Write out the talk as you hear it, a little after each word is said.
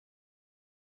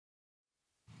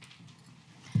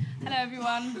Hello,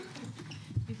 everyone.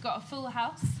 We've got a full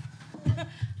house,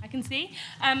 I can see.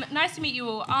 Nice to meet you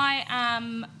all. I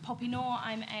am Poppy Noor.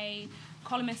 I'm a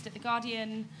columnist at The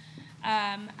Guardian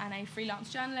and a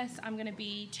freelance journalist. I'm going to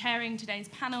be chairing today's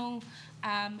panel,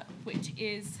 which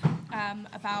is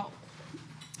about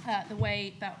the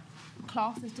way that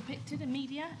class is depicted in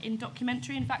media, in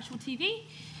documentary and factual TV.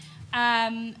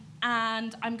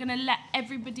 And I'm going to let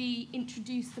everybody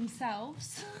introduce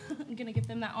themselves. I'm going to give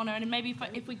them that honour. And maybe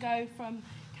if we go from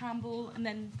Campbell and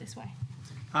then this way.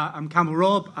 I'm Campbell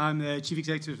Robb. I'm the Chief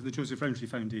Executive of the Joseph Rowntree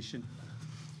Foundation.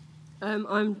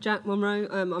 I'm Jack Monroe.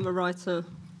 I'm a writer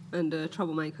and a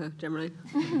troublemaker, generally.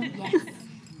 Yes.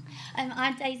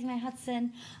 I'm Daisy May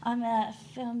Hudson. I'm a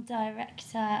film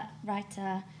director,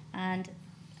 writer and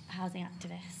housing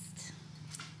activist.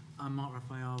 I'm Mark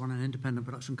Raphael. I run an independent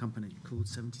production company called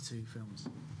 72 Films.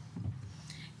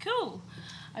 Cool.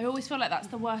 I always feel like that's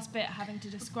the worst bit, having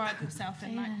to describe yourself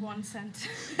in like one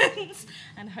sentence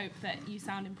and hope that you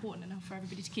sound important enough for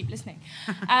everybody to keep listening.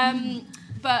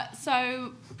 But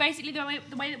so basically the way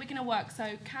that we're going to work,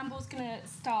 so Campbell's going to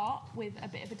start with a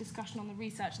bit of a discussion on the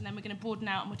research, and then we're going to broaden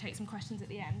out and we'll take some questions at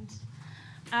the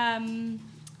end.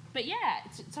 But yeah,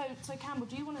 so Campbell,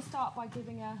 do you want to start by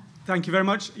giving a... Thank you very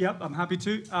much. Yep, I'm happy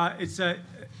to. It's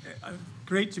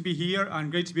great to be here and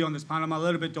great to be on this panel. I'm a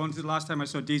little bit daunted. Last time I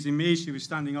saw Daisy May, she was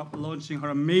standing up launching her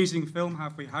amazing film,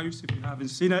 Halfway House, if you haven't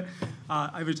seen it.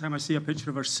 Every time I see a picture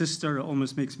of her sister, it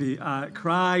almost makes me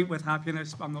cry with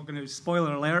happiness. I'm not going to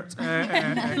spoiler alert.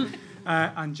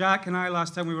 And Jack and I,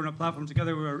 last time we were on a platform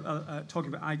together, we were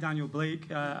talking about Daniel Blake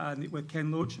and with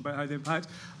Ken Loach about how they impact.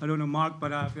 I don't know Mark,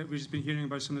 but we've just been hearing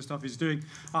about some of the stuff he's doing.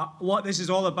 What this is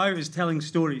all about is telling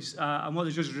stories. And what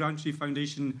the Joseph Rowntree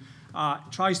Foundation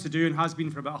tries to do and has been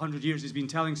for about 100 years has been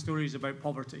telling stories about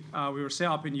poverty. We were set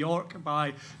up in York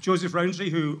by Joseph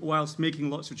Rowntree, who, whilst making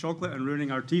lots of chocolate and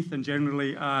ruining our teeth and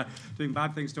generally doing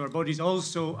bad things to our bodies,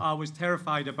 also was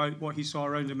terrified about what he saw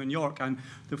around him in York. And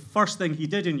the first thing he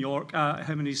did in York,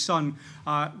 him and his son,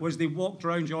 was they walked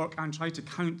around York and tried to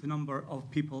count the number of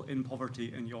people in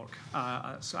poverty in York.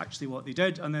 That's actually what they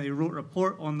did. And then they wrote a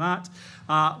report on that,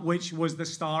 which was the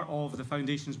start of the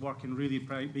foundation's work in really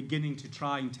beginning to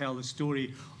try and tell the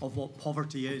story of what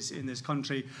poverty is in this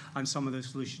country and some of the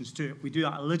solutions to it. We do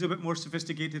that a little bit more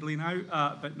sophisticatedly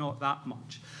now, but not that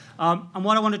much. And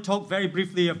what I want to talk very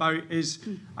briefly about is,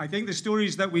 I think the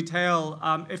stories that we tell,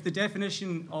 if the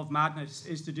definition of madness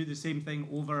is to do the same thing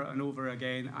over and over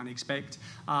again and expect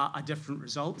a different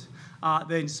result,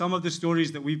 then some of the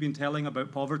stories that we've been telling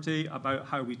about poverty, about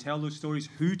how we tell those stories,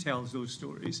 who tells those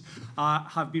stories,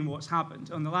 have been what's happened.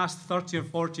 In the last 30 or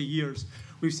 40 years,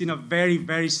 we've seen a very,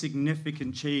 very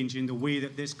significant change in the way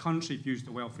that this country views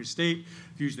the welfare state,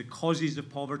 views the causes of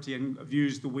poverty, and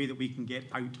views the way that we can get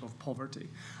out of poverty.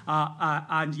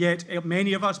 And yet,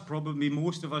 many of us, probably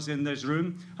most of us in this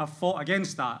room, have fought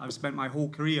against that. I've spent my whole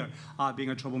career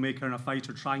being a troublemaker and a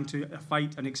fighter, trying to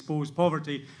fight and expose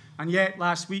poverty. And yet,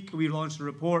 last week, we launched a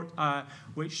report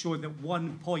which showed that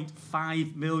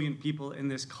 1.5 million people in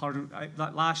this current,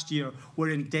 last year, were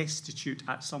in destitute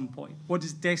at some point. What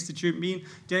does destitute mean?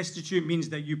 Destitute means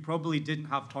that you probably didn't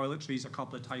have toiletries a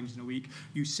couple of times in a week.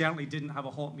 You certainly didn't have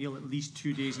a hot meal at least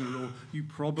 2 days in a row. You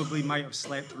probably might have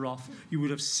slept rough. You would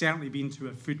have certainly been to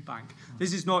a food bank.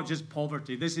 This is not just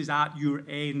poverty. This is at your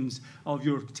ends of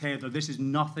your tether. This is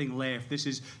nothing left. This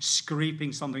is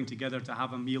scraping something together to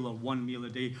have a meal or one meal a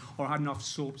day, or have enough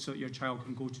soap so that your child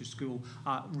can go to school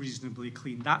reasonably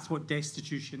clean. That's what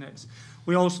destitution is.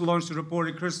 We also launched a report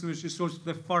at Christmas which shows for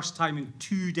the first time in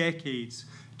 2 decades,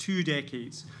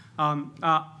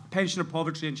 pensioner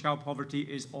poverty and child poverty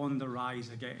is on the rise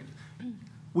again.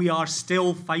 We are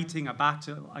still fighting a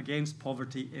battle against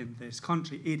poverty in this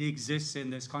country. It exists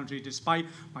in this country, despite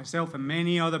myself and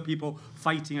many other people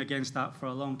fighting against that for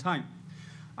a long time.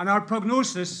 And our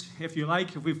prognosis, if you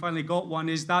like, if we finally got one,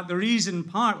 is that the reason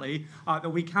partly that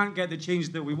we can't get the change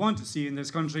that we want to see in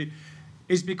this country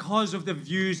is because of the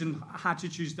views and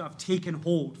attitudes that have taken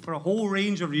hold for a whole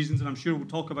range of reasons, and I'm sure we'll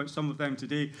talk about some of them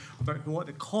today, about what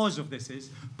the cause of this is.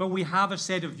 But we have a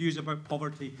set of views about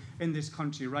poverty in this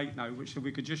country right now, which if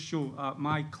we could just show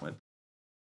my clip.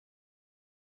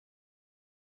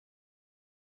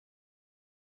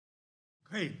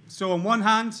 Okay, so on one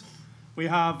hand, we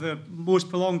have the most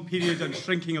prolonged period and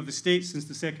shrinking of the state since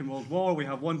the Second World War. We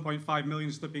have 1.5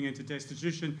 million slipping into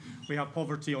destitution. We have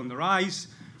poverty on the rise.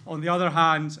 On the other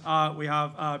hand, we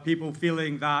have people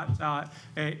feeling that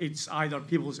it's either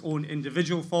people's own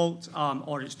individual fault,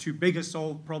 or it's too big a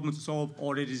problem to solve,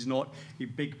 or it is not a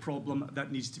big problem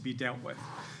that needs to be dealt with.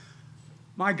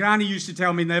 My granny used to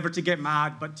tell me never to get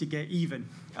mad, but to get even.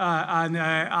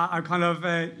 I kind of,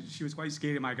 she was quite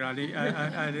scary, my granny.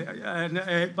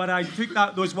 But I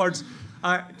took those words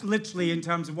literally in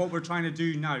terms of what we're trying to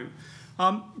do now.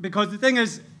 Because the thing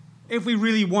is, if we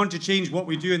really want to change what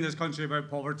we do in this country about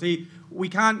poverty, we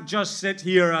can't just sit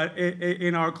here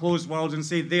in our closed world and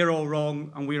say they're all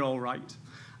wrong and we're all right.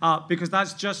 Because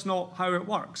that's just not how it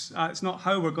works. It's not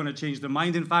how we're going to change their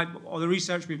mind. In fact, all the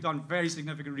research we've done, very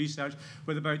significant research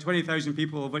with about 20,000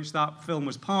 people, of which that film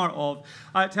was part of,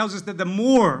 tells us that the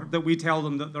more that we tell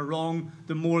them that they're wrong,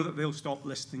 the more that they'll stop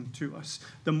listening to us.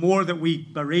 The more that we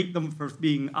berate them for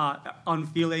being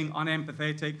unfeeling,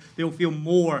 unempathetic, they'll feel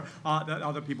more that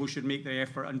other people should make the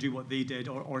effort and do what they did,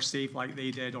 or save like they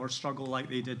did, or struggle like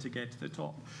they did to get to the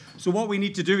top. So what we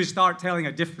need to do is start telling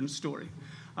a different story.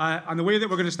 And the way that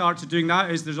we're going to start to doing that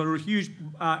is there's a huge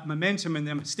momentum in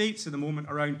the States at the moment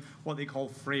around what they call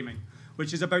framing,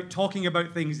 which is about talking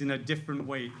about things in a different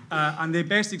way. And the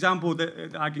best example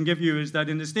that I can give you is that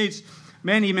in the States,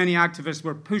 many activists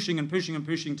were pushing and pushing and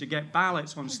pushing to get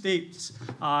ballots on states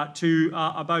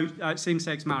about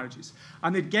same-sex marriages.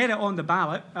 And they'd get it on the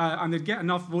ballot, and they'd get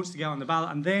enough votes to get on the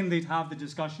ballot, and then they'd have the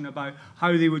discussion about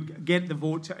how they would get the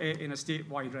vote in a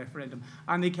statewide referendum.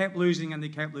 And they kept losing, and they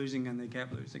kept losing, and they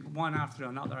kept losing, one after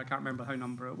another. I can't remember how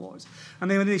number it was.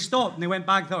 And then when they stopped, and they went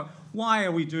back and thought, why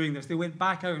are we doing this? They went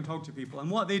back out and talked to people.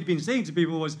 And what they'd been saying to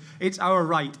people was, it's our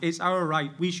right,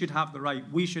 we should have the right,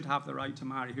 we should have the right to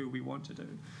marry who we want to do.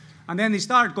 And then they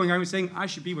started going out and saying, I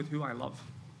should be with who I love.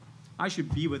 I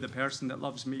should be with the person that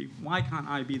loves me. Why can't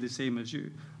I be the same as you?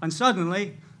 And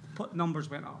suddenly, numbers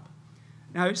went up.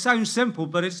 Now, it sounds simple,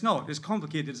 but it's not. It's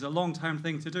complicated. It's a long-term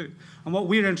thing to do. And what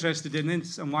we're interested in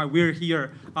this, and why we're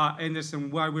here in this,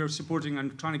 and why we're supporting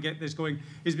and trying to get this going,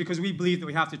 is because we believe that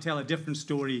we have to tell a different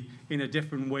story in a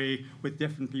different way with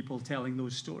different people telling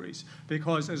those stories.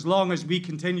 Because as long as we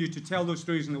continue to tell those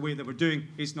stories in the way that we're doing,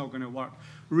 it's not going to work.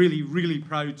 Really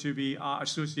proud to be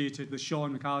associated with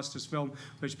Sean McAllister's film,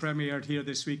 which premiered here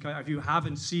this week. If you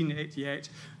haven't seen it yet,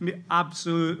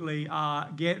 absolutely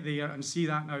get there and see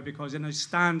that now, because in a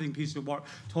outstanding piece of work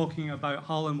talking about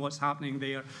Hallam, what's happening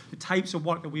there, the types of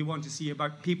work that we want to see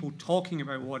about people talking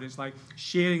about what it's like,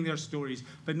 sharing their stories,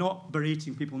 but not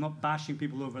berating people, not bashing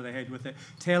people over the head with it,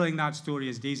 telling that story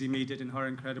as Daisy May did in her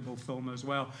incredible film as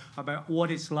well, about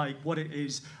what it's like, what it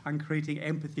is, and creating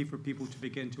empathy for people to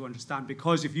begin to understand.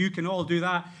 Because if you can all do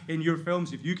that in your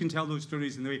films, if you can tell those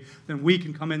stories in the way, then we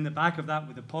can come in the back of that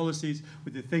with the policies,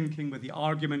 with the thinking, with the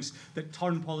arguments that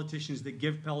turn politicians, that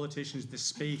give politicians the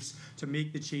space to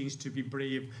make the change, to be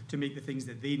brave, to make the things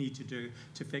that they need to do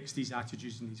to fix these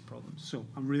attitudes and these problems. So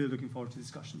I'm really looking forward to the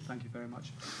discussion. Thank you very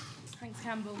much. Thanks,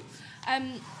 Campbell.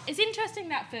 It's interesting,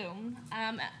 that film,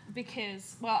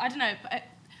 because, well, I don't know,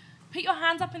 put your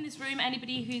hands up in this room,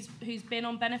 anybody who's been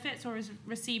on benefits or has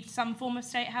received some form of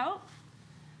state help.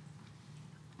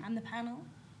 And the panel.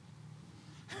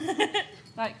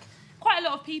 Like, quite a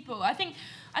lot of people. I think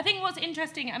what's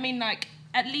interesting, I mean, like,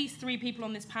 at least 3 people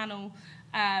on this panel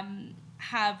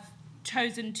have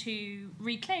chosen to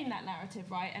reclaim that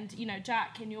narrative, right? And, you know,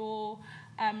 Jack, in your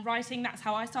writing, that's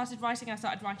how I started writing. I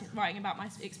started writing about my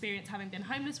experience having been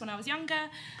homeless when I was younger.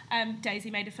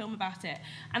 Daisy made a film about it.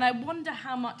 And I wonder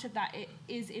how much of that it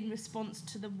is in response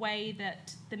to the way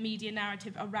that the media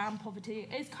narrative around poverty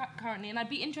is currently. And I'd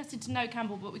be interested to know,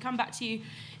 Campbell, but we come back to you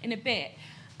in a bit,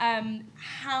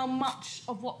 how much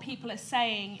of what people are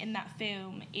saying in that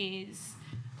film is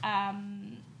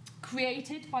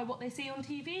created by what they see on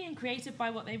TV and created by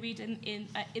what they read in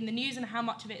the news, and how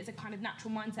much of it is a kind of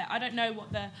natural mindset. I don't know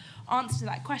what the answer to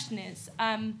that question is,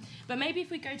 but maybe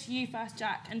if we go to you first,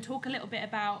 Jack, and talk a little bit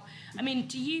about, I mean,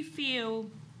 do you feel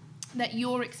that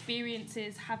your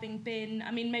experiences having been,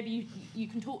 I mean, maybe you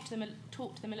can talk to them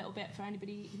a little bit for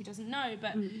anybody who doesn't know,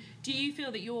 but do you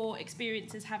feel that your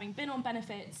experiences having been on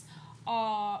benefits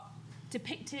are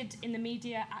depicted in the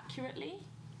media accurately?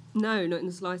 No, not in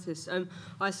the slightest.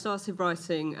 I started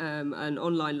writing an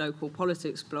online local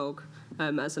politics blog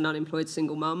as an unemployed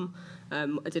single mum.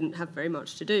 I didn't have very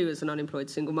much to do as an unemployed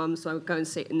single mum, so I would go and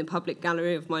sit in the public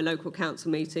gallery of my local council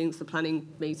meetings, the planning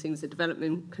meetings, the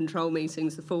development control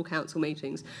meetings, the full council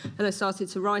meetings, and I started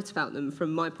to write about them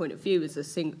from my point of view as a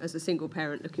single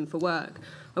parent looking for work.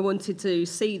 I wanted to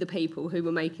see the people who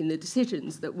were making the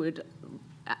decisions that would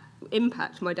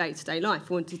impact my day-to-day life.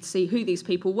 I wanted to see who these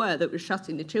people were that were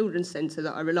shutting the children's centre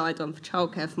that I relied on for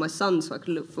childcare for my son so I could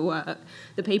look for work,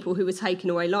 the people who were taking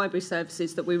away library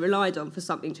services that we relied on for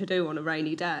something to do on a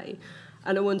rainy day.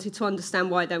 And I wanted to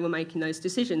understand why they were making those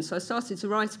decisions. So I started to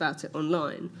write about it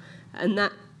online. And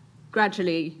that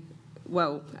gradually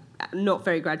well, not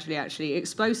very gradually actually,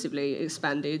 explosively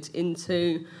expanded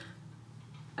into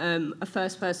a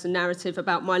first-person narrative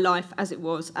about my life as it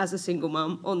was as a single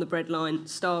mum, on the breadline,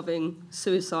 starving,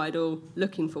 suicidal,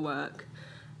 looking for work.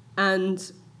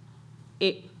 And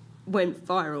it went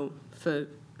viral for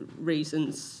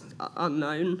reasons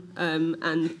unknown.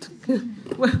 And,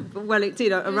 well, it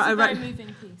did.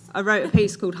 I wrote a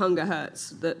piece called Hunger Hurts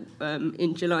that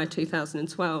in July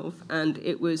 2012, and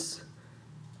it was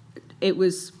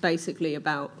basically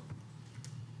about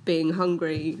being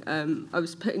hungry. I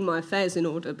was putting my affairs in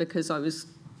order because I was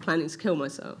planning to kill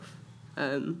myself.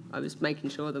 I was making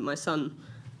sure that my son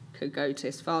could go to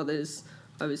his father's.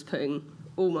 I was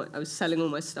selling all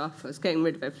my stuff. I was getting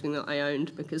rid of everything that I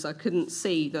owned because I couldn't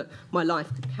see that my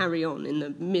life could carry on in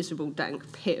the miserable,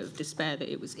 dank pit of despair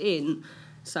that it was in.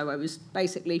 So I was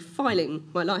basically filing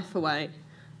my life away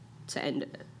to end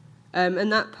it.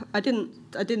 And that I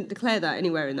didn't declare that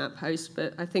anywhere in that post,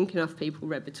 but I think enough people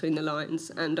read between the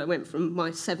lines, and I went from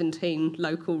my 17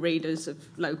 local readers of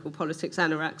local politics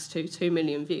anoraks to 2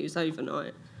 million views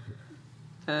overnight.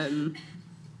 And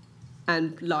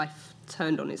life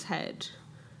turned on its head.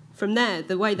 From there,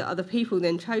 the way that other people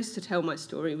then chose to tell my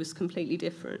story was completely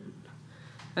different.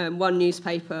 One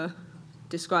newspaper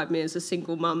described me as a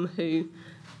single mum who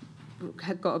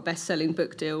had got a best-selling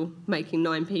book deal making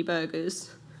 9p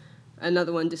burgers.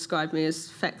 Another one described me as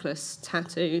feckless,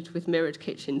 tattooed, with mirrored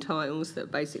kitchen tiles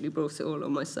that basically brought it all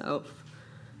on myself.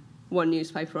 One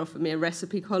newspaper offered me a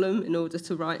recipe column in order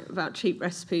to write about cheap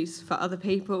recipes for other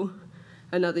people.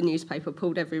 Another newspaper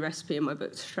pulled every recipe in my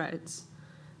book to shreds.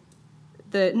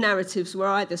 The narratives were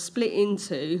either split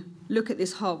into, look at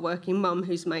this hard-working mum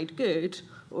who's made good,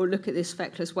 or look at this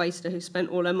feckless waster who spent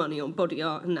all her money on body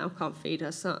art and now can't feed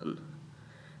her son.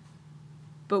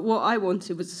 But what I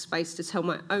wanted was a space to tell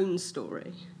my own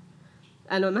story.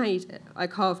 And I made it. I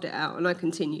carved it out, and I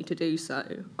continue to do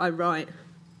so. I write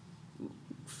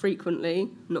frequently,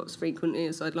 not as frequently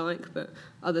as I'd like, but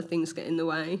other things get in the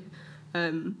way.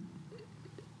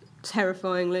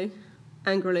 Terrifyingly,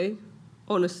 angrily,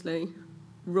 honestly,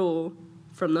 raw,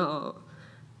 from the heart.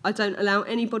 I don't allow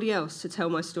anybody else to tell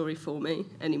my story for me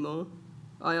anymore.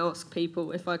 I ask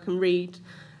people if I can read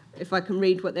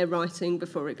what they're writing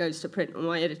before it goes to print, and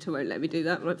my editor won't let me do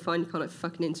that. I'm like, fine, can't I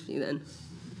fucking interview then?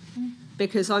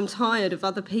 Because I'm tired of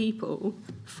other people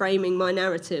framing my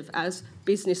narrative as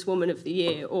businesswoman of the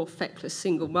year or feckless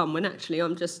single mum, when actually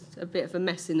I'm just a bit of a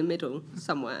mess in the middle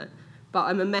somewhere. But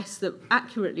I'm a mess that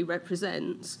accurately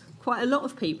represents quite a lot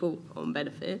of people on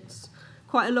benefits,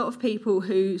 quite a lot of people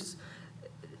whose,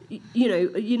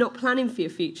 you're not planning for your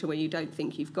future when you don't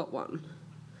think you've got one.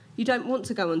 You don't want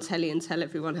to go on telly and tell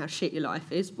everyone how shit your life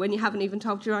is when you haven't even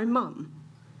told your own mum.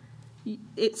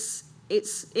 It's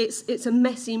a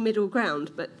messy middle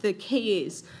ground, but the key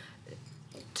is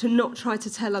to not try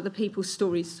to tell other people's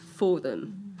stories for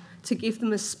them, to give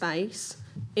them a space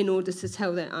in order to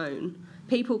tell their own.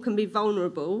 People can be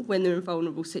vulnerable when they're in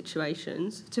vulnerable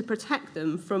situations, to protect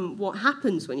them from what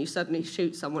happens when you suddenly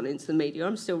shoot someone into the media.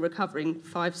 I'm still recovering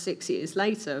 5-6 years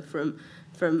later from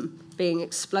being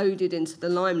exploded into the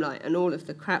limelight and all of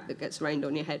the crap that gets rained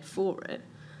on your head for it.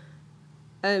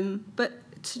 But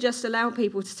to just allow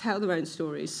people to tell their own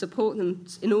stories, support them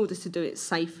in order to do it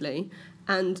safely,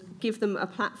 and give them a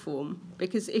platform.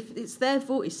 Because if it's their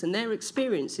voice and their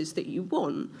experiences that you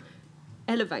want,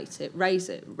 elevate it,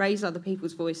 raise other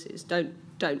people's voices. Don't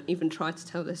even try to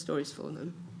tell their stories for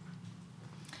them.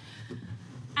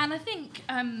 And I think,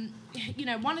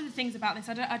 one of the things about this,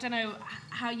 I don't know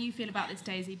how you feel about this,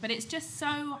 Daisy, but it's just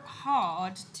so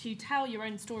hard to tell your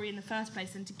own story in the first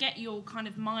place and to get your kind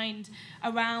of mind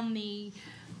around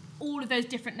all of those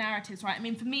different narratives, right? I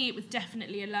mean, for me, it was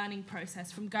definitely a learning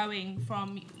process from going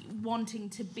from wanting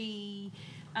to be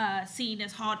seen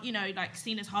as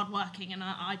hardworking, and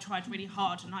I tried really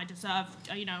hard, and I deserved,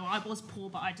 I was poor,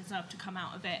 but I deserved to come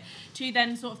out of it, to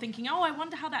then sort of thinking, I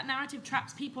wonder how that narrative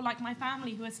traps people like my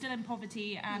family who are still in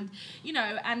poverty, and,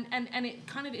 and it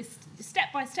kind of is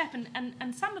step by step,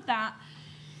 and some of that,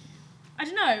 I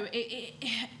don't know,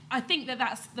 I think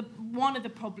that's one of the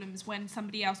problems when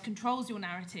somebody else controls your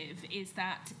narrative, is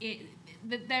that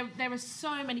there are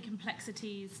so many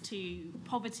complexities to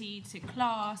poverty, to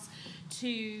class,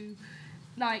 to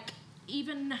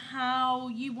even how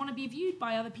you want to be viewed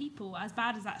by other people, as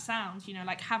bad as that sounds,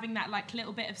 having that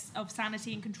little bit of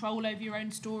sanity and control over your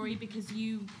own story because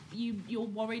you're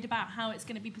worried about how it's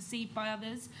going to be perceived by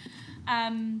others.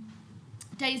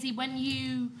 Daisy,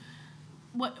 watching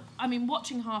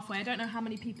Halfway, I don't know how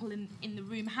many people in the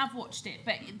room have watched it,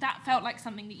 but that felt like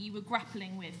something that you were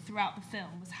grappling with throughout the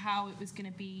film, was how it was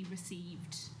going to be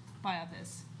received by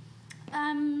others.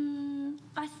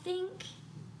 I think,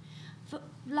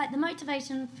 the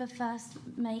motivation for first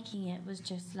making it was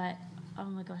just like, oh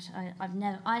my gosh,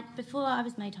 before I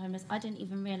was made homeless, I didn't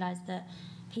even realise that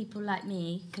people like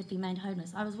me could be made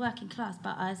homeless. I was working class,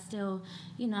 but I still,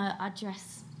 I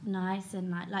dress nice and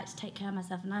like to take care of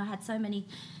myself, and I had so many,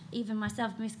 even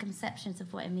myself, misconceptions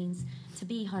of what it means to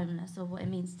be homeless or what it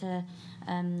means to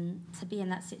be in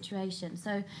that situation.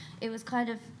 So it was kind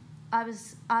of,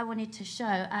 I wanted to show,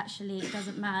 actually, it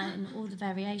doesn't matter in all the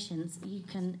variations.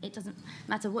 It doesn't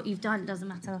matter what you've done, it doesn't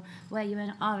matter where you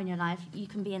are in your life, you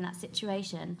can be in that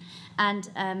situation. And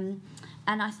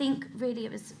I think really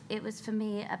it was for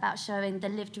me about showing the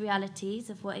lived realities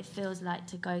of what it feels like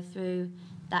to go through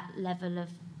that level of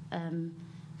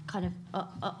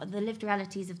the lived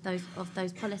realities of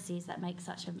those policies that make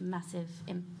such a massive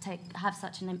have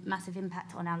such a massive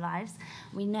impact on our lives.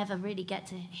 We never really get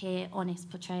to hear honest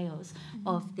portrayals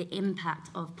of the impact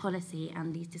of policy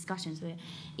and these discussions. We're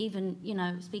even,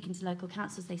 speaking to local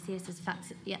councils, they see us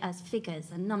as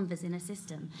figures and numbers in a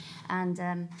system, and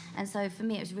so for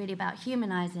me it was really about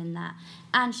humanising that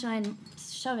and showing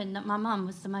that my mum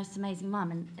was the most amazing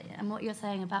mum, and what you're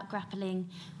saying about grappling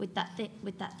with that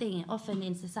thing. Often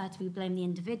in society we blame the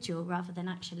individual rather than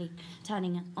actually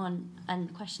turning on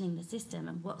and questioning the system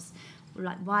and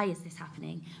why is this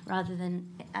happening, rather than,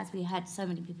 as we heard so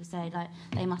many people say, like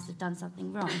they must have done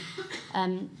something wrong.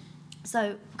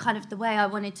 So kind of the way I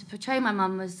wanted to portray my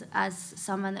mum was as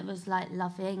someone that was like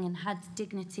loving and had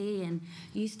dignity and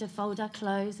used to fold her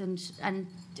clothes and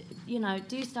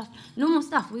do stuff, normal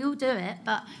stuff. We all do it,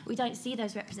 but we don't see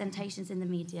those representations in the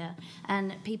media.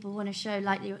 And people want to show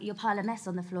like your pile of mess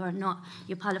on the floor and not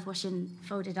your pile of washing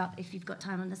folded up if you've got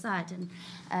time on the side.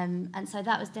 And so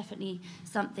that was definitely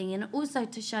something. And also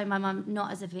to show my mum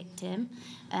not as a victim.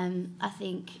 I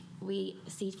think we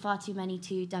see far too many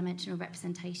two-dimensional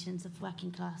representations of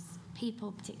working class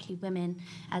people, particularly women,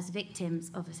 as victims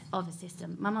of a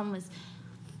system. My mum was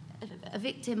a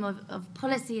victim of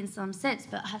policy in some sense,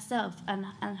 but herself and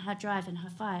her drive and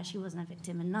her fire, she wasn't a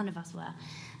victim, and none of us were.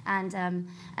 And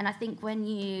I think when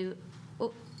you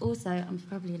also, I'm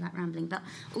probably like rambling, but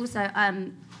also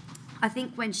I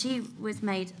think when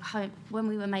when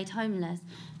we were made homeless,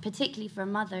 particularly for a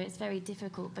mother, it's very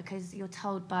difficult because you're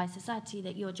told by society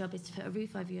that your job is to put a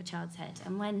roof over your child's head.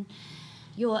 And when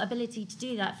your ability to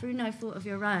do that through no fault of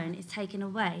your own is taken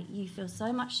away, you feel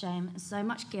so much shame and so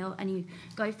much guilt, and you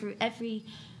run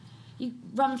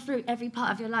through every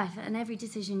part of your life and every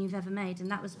decision you've ever made. And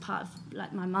that was part of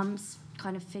like my mum's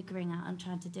kind of figuring out and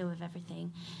trying to deal with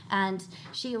everything. And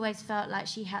she always felt like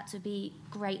she had to be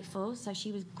grateful. So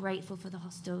she was grateful for the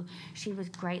hostel. She was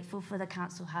grateful for the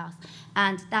council house.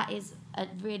 And that is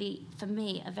really, for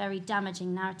me, a very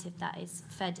damaging narrative that is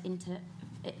fed into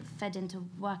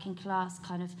working class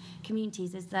kind of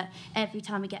communities, is that every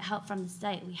time we get help from the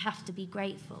state, we have to be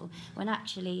grateful, when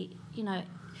actually,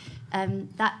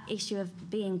 that issue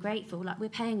of being grateful, like we're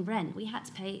paying rent. We had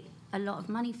to pay a lot of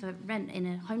money for rent in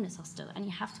a homeless hostel, and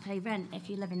you have to pay rent if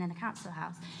you're living in a council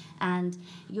house, and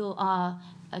you are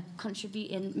a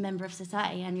contributing member of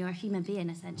society and you're a human being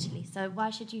essentially. So why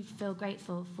should you feel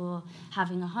grateful for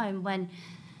having a home when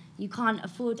you can't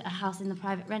afford a house in the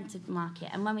private rented market?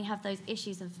 And when we have those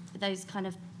issues of those kind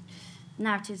of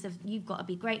narratives of you've got to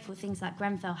be grateful, things like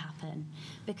Grenfell happen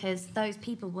because those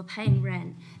people were paying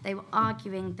rent. They were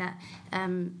arguing that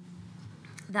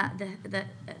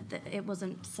it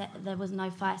wasn't there was no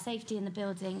fire safety in the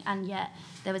building, and yet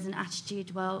there was an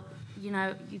attitude, well,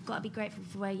 you've got to be grateful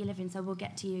for where you're living, so we'll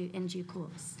get to you in due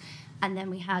course. And then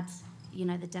we had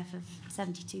the death of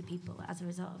 72 people as a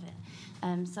result of it.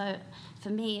 So for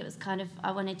me, it was kind of,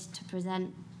 I wanted to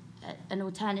present an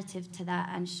alternative to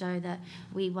that and show that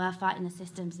we were fighting the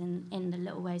systems in the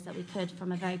little ways that we could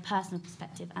from a very personal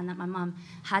perspective, and that my mum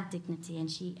had dignity and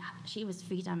she was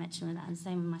three-dimensional in that, and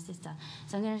same with my sister.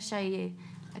 So I'm going to show you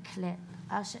a clip.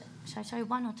 Shall I show you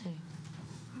one or two?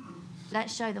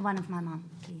 Let's show the one of my mum,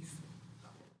 please.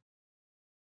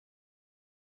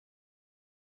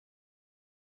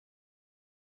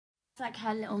 Like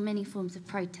her little mini forms of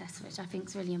protest, which I think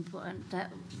is really important.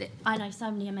 That I know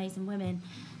so many amazing women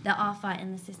that are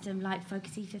fighting the system, like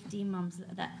Focus E15 mums,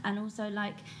 and also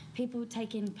like people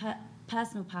taking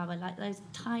personal power, like those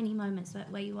tiny moments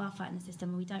where you are fighting the system,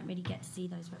 and we don't really get to see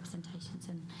those representations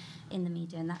in the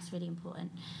media, and that's really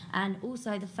important. And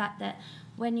also the fact that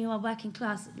when you are working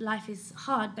class, life is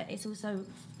hard, but it's also,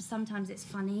 sometimes it's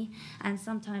funny, and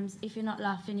sometimes if you're not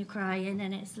laughing, you're crying,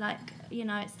 and it's like,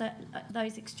 it's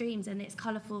those extremes, and it's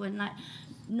colourful, and like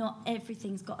not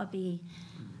everything's got to be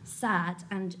sad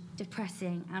and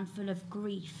depressing and full of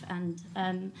grief, and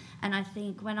I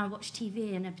think when I watch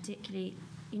TV, and particularly,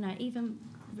 even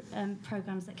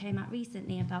programs that came out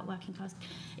recently about working class,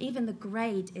 even the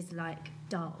grade is like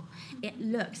dull. It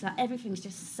looks like everything's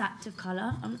just sacked of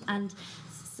colour, and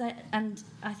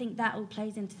I think that all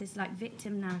plays into this like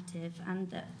victim narrative, and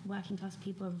that working class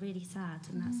people are really sad,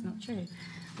 and that's not true.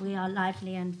 We are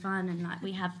lively and fun, and like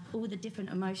we have all the different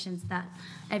emotions that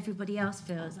everybody else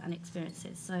feels and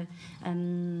experiences. So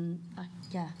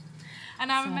yeah.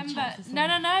 And I remember,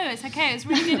 no, it's okay. It's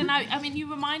really good. And I mean, you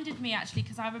reminded me actually,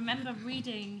 because I remember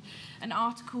reading an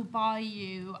article by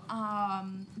you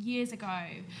years ago,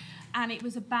 and it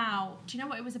was about. Do you know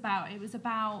what it was about? It was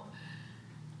about.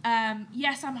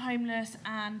 Yes, I'm homeless,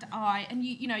 and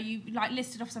you like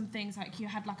listed off some things, like you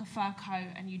had like a fur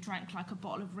coat and you drank like a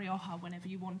bottle of Rioja whenever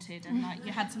you wanted, and like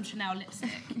you had some Chanel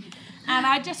lipstick. And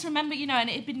I just remember, and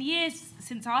it had been years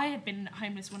since I had been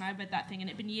homeless when I read that thing, and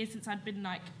it had been years since I'd been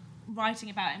like writing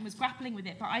about it and was grappling with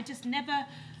it, but I just never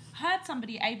heard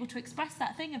somebody able to express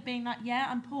that thing of being like, yeah,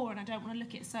 I'm poor and I don't want to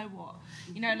look it, so what?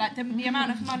 Like the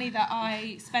amount of money that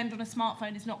I spend on a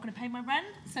smartphone is not going to pay my rent,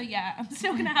 so yeah, I'm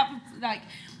still going to have like,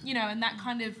 and that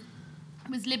kind of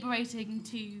was liberating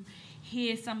to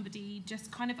hear somebody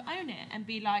just kind of own it and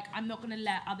be like, I'm not going to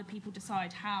let other people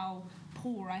decide how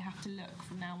poor I have to look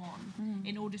from now on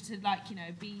in order to like,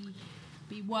 be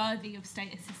worthy of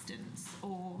state assistance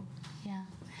or... Yeah.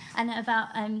 And about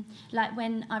like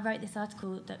when I wrote this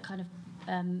article that kind of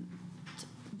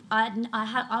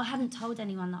I hadn't told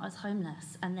anyone that I was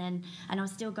homeless, and I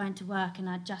was still going to work, and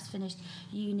I'd just finished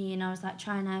uni, and I was like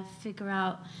trying to figure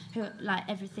out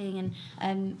everything,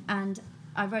 and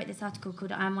I wrote this article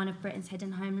called "I'm One of Britain's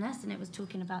Hidden Homeless," and it was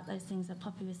talking about those things that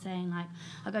Poppy was saying, like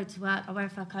I go to work, I wear a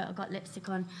fur coat, I've got lipstick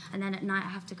on, and then at night I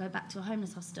have to go back to a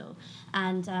homeless hostel.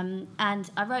 And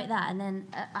I wrote that, and then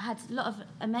I had a lot of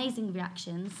amazing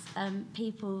reactions.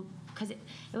 People, because it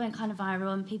went kind of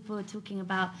viral, and people were talking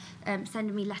about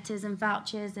sending me letters and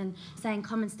vouchers and saying,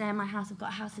 come and stay in my house, I've got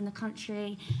a house in the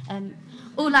country,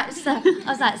 all that stuff. I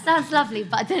was like, sounds lovely,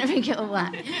 but I didn't think it would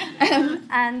work.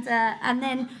 And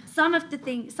then some of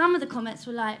the comments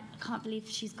were like, I can't believe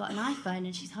she's got an iPhone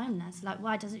and she's homeless. Like,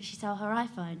 why doesn't she sell her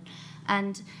iPhone?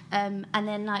 And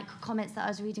then like comments that I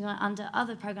was reading under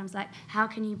other programs, like, how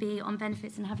can you be on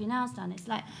benefits and have your nails done? It's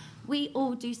like, we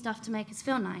all do stuff to make us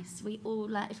feel nice. We all,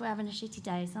 like, if we're having a shitty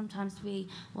day, sometimes we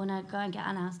want to go and get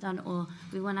our nails done, or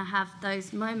we want to have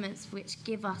those moments which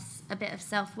give us a bit of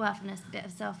self-worth and a bit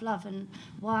of self-love. And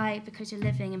why, because you're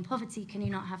living in poverty, can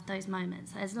you not have those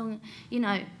moments? As long,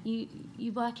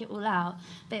 you work it all out.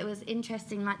 But it was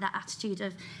interesting, like, that attitude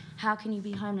of how can you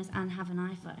be homeless and have an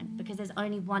iPhone? Because there's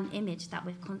only one image that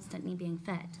we're constantly being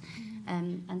fed.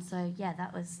 And so, yeah,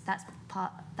 that was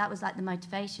like the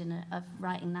motivation of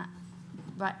writing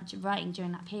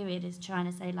during that period, is trying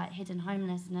to say, like, hidden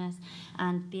homelessness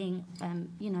and being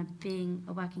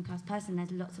a working class person.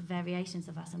 There's lots of variations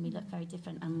of us, and we look very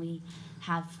different, and we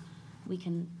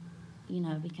can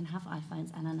have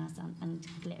iPhones and and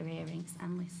glitter earrings,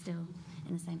 and we're still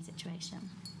in the same situation.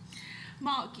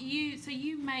 Mark,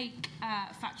 you make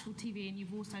factual TV, and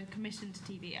you've also commissioned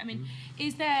TV. I mean,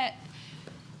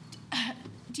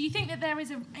 do you think that there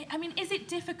is is it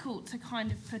difficult to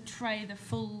kind of portray the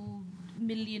full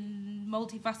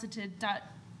multifaceted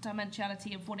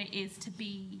dimensionality of what it is to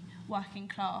be working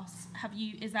class?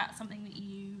 Is that something that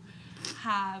you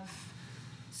have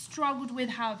struggled with?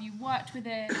 How have you worked with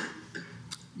it?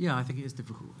 Yeah, I think it is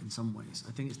difficult in some ways.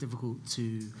 I think it's difficult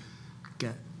to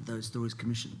get those stories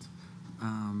commissioned.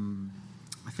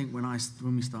 I think when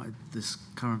we started this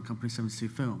current company, 72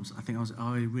 Films, I think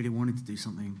I really wanted to do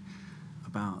something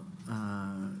about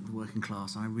the working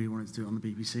class, and I really wanted to do it on the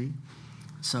BBC.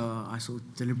 So I sort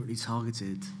of deliberately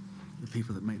targeted the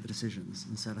people that make the decisions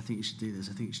and said, I think you should do this,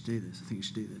 I think you should do this, I think you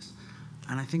should do this.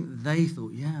 And I think they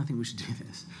thought, yeah, I think we should do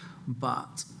this.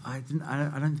 But I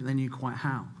don't think they knew quite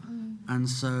how. And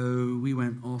so we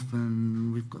went off,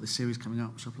 and we've got this series coming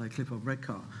up, which I'll play a clip of, Red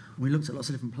Car. And we looked at lots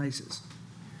of different places.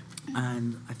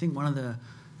 And I think one of the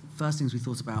first things we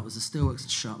thought about was the steelworks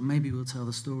had shut. Maybe we'll tell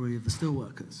the story of the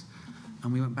steelworkers.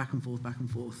 And we went back and forth.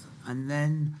 And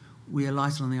then we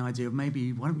alighted on the idea of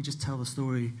maybe, why don't we just tell the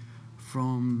story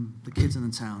from the kids in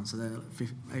the town? So they're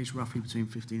aged roughly between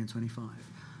 15 and 25.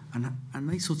 And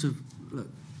they sort of, look,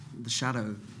 the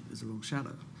shadow is a long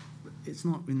shadow. But it's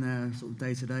not in their sort of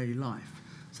day-to-day life.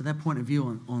 So their point of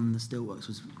view on the steelworks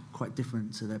was quite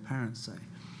different to their parents' say.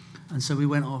 And so we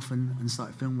went off and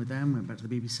started filming with them, went back to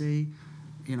the BBC,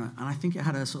 and I think it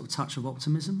had a sort of touch of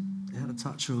optimism. It had a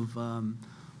touch of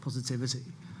positivity.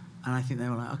 And I think they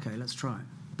were like, okay, let's try it.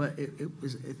 but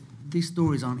these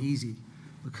stories aren't easy,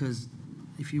 because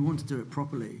if you want to do it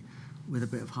properly with a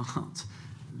bit of heart,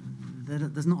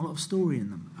 there's not a lot of story in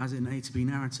them, as in A to B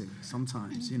narrative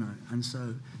sometimes, you know, and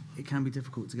so it can be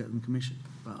difficult to get them commissioned.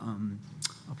 But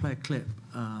I'll play a clip.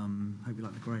 Hope you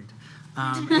like the grade.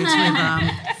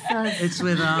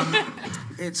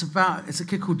 It's a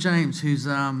kid called James who's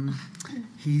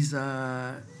he's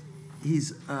the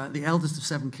eldest of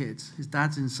 7 kids. His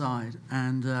dad's inside,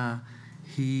 and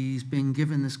he's been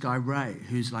given this guy Ray,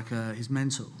 who's like his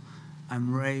mentor,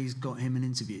 and Ray's got him an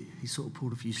interview. He sort of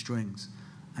pulled a few strings,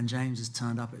 and James has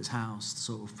turned up at his house to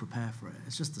sort of prepare for it.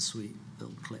 It's just a sweet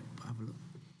little clip. Have a look.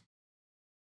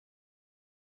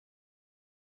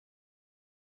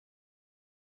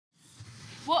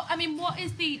 What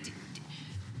is the...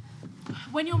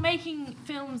 When you're making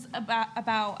films about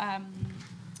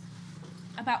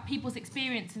people's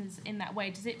experiences in that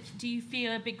way, do you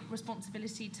feel a big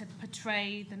responsibility to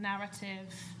portray the narrative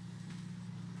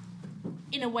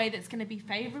in a way that's going to be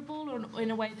favourable, or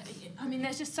in a way that... I mean,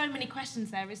 there's just so many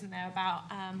questions there, isn't there, about...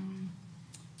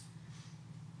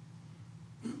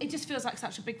 it just feels like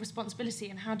such a big responsibility,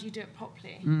 and how do you do it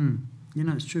properly? You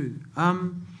know, it's true.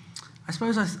 I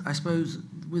suppose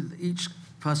with each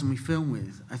person we film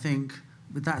with, I think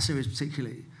with that series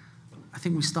particularly, I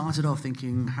think we started off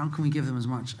thinking, how can we give them as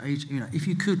much age? You know, if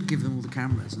you could give them all the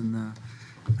cameras and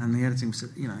the editing,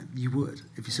 you know, you would,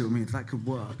 if you see what I mean. If that could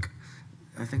work,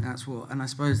 I think that's what. And I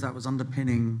suppose that was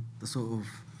underpinning the sort of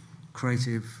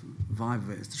creative vibe of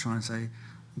it, is to try and say,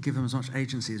 give them as much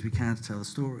agency as we can to tell the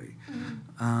story.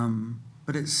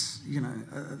 But it's, you know,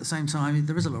 at the same time,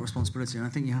 there is a lot of responsibility, and I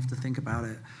think you have to think about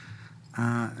it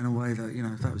in a way that, you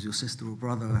know, if that was your sister or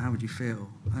brother, how would you feel?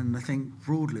 And I think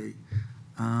broadly,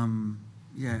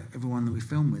 everyone that we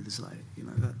film with is like, you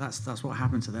know, that's what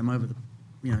happened to them over the,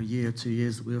 you know, year, 2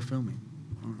 years that we were filming.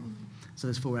 So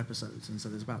there's 4 episodes, and so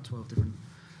there's about 12 different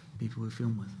people we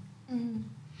film with.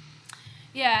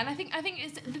 Yeah, and I think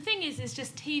the thing is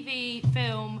just TV,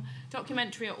 film,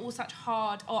 documentary are all such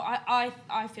hard, or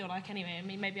I feel like anyway, I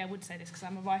mean, maybe I would say this because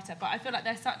I'm a writer, but I feel like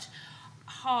they're such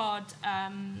hard,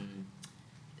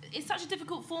 it's such a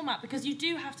difficult format, because you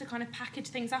do have to kind of package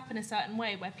things up in a certain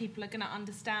way where people are going to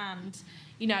understand,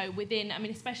 you know, within, I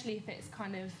mean, especially if it's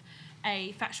kind of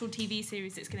a factual TV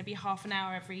series that's going to be half an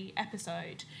hour every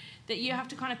episode, that you have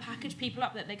to kind of package people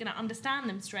up that they're going to understand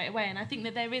them straight away. And I think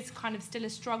that there is kind of still a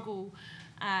struggle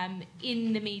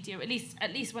in the media, at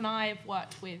least when I've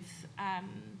worked with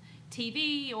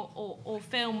TV or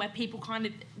film, where people kind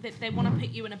of, they want to put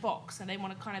you in a box, and they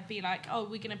want to kind of be like, oh,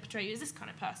 we're going to portray you as this kind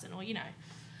of person, or, you know.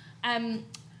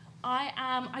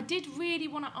 I did really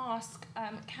want to ask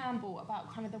Campbell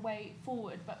about kind of the way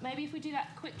forward, but maybe if we do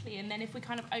that quickly, and then if we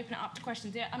kind of open it up to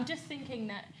questions. Yeah, I'm just thinking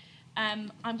that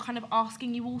I'm kind of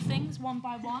asking you all things one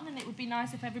by one, and it would be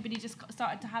nice if everybody just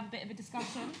started to have a bit of a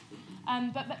discussion.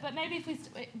 But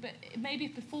maybe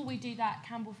before we do that,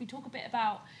 Campbell, if we talk a bit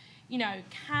about, you know,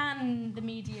 can the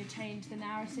media change the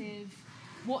narrative?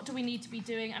 What do we need to be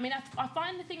doing? I mean, I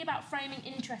find the thing about framing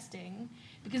interesting,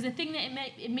 because the thing that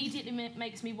immediately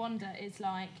makes me wonder is,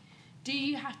 like, do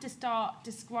you have to start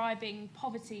describing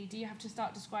poverty? Do you have to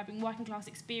start describing working class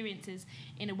experiences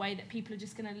in a way that people are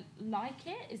just going to like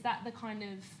it? Is that the kind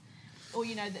of, or,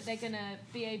 you know, that they're going to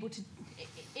be able to,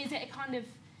 is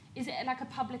it like a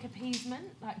public appeasement?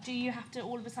 Like, do you have to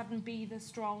all of a sudden be the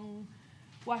strong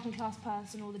working class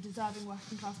person or the deserving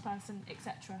working class person,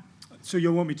 etc.? So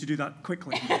you'll want me to do that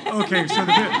quickly? Okay,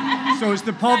 so it's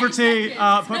the poverty,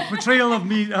 portrayal of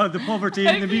the poverty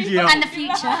in the media. And the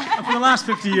future. For the last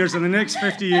 50 years and the next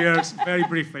 50 years, very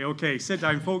briefly. Okay, sit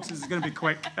down, folks, this is going to be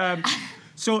quick.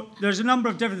 So there's a number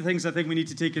of different things I think we need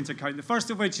to take into account. The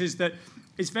first of which is that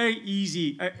it's very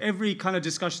easy. Every kind of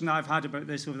discussion that I've had about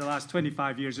this over the last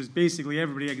 25 years is basically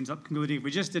everybody ends up concluding if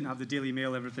we just didn't have the Daily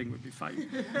Mail, everything would be fine.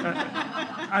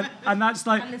 And that's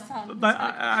like... And the Sun.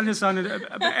 And the Sun.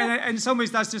 But in some ways,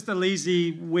 that's just a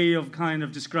lazy way of kind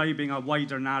of describing a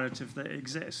wider narrative that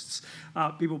exists.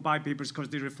 People buy papers because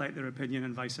they reflect their opinion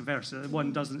and vice versa.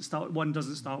 One doesn't start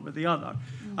with the other.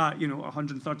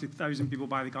 130,000 people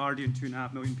buy the Guardian,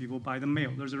 2.5 million people buy the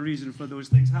Mail. There's a reason for those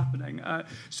things happening.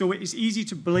 So it's easy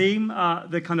to blame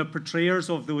the kind of portrayers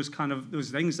of those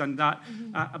things, and that,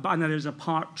 and there is a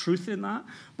part truth in that.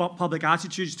 But public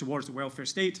attitudes towards the welfare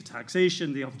state, to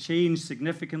taxation, they have changed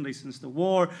significantly since the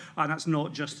war, and that's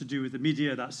not just to do with the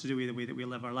media. That's to do with the way that we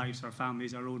live our lives, our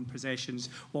families, our own possessions,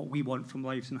 what we want from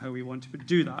life, and how we want to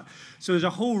do that. So there's a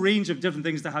whole range of different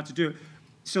things that have to do.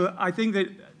 So I think that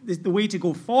the way to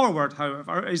go forward,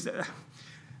 however, is that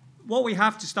what we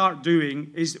have to start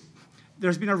doing is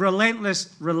there's been a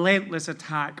relentless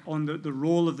attack on the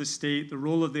role of the state, the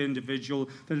role of the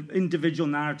individual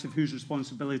narrative whose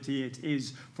responsibility it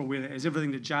is for where it is.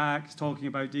 Everything that Jack's talking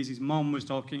about, Daisy's mum was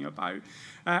talking about.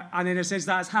 And in a sense,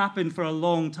 that's happened for a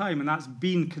long time, and that's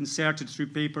been concerted through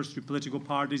papers, through political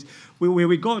parties, where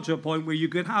we got to a point where you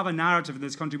could have a narrative in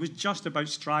this country which was just about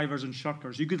strivers and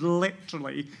shirkers. You could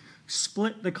literally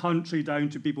split the country down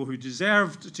to people who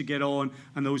deserved to get on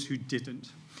and those who didn't.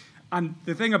 And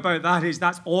the thing about that is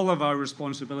that's all of our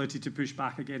responsibility to push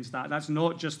back against that. That's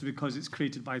not just because it's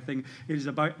created by things. It is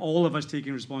about all of us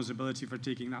taking responsibility for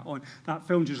taking that on. That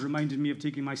film just reminded me of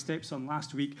taking my stepson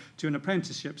last week to an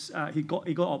apprenticeships. He got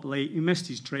up late. He missed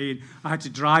his train. I had to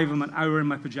drive him an hour in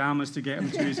my pajamas to get him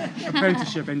to his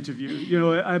apprenticeship interview. You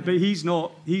know, but he's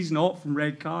not from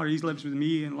Redcar. He lives with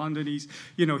me in London.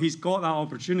 He's got that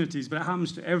opportunities, but it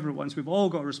happens to everyone. So we've all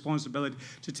got a responsibility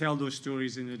to tell those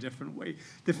stories in a different way.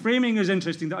 The framing is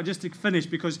interesting, just to finish,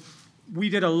 because we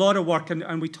did a lot of work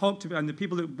and we talked about, and the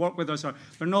people that work with us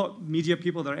they're not media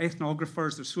people, they're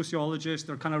ethnographers, they're sociologists,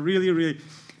 they're kind of really,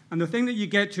 and the thing that you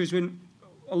get to is when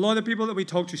a lot of the people that we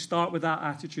talk to start with that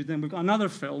attitude. Then we've got another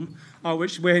film,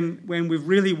 which when we've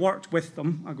really worked with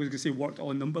them, I was going to say worked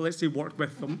on them, but let's say worked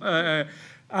with them,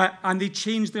 and they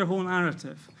change their whole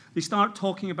narrative. They start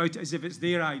talking about it as if it's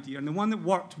their idea, and the one that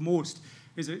worked most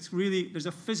is it's really, there's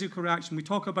a physical reaction. We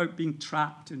talk about being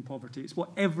trapped in poverty. It's what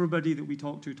everybody that we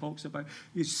talk to talks about.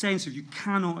 Your sense of you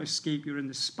cannot escape. You're in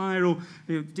the spiral.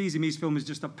 Daisy May's film is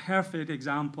just a perfect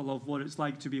example of what it's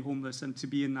like to be homeless and to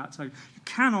be in that time. You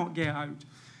cannot get out.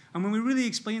 And when we really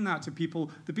explain that to people,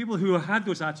 the people who had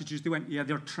those attitudes, they went, yeah,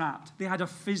 they're trapped. They had a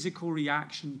physical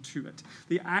reaction to it.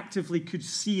 They actively could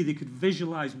see, they could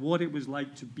visualize what it was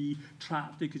like to be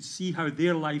trapped. They could see how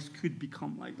their lives could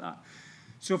become like that.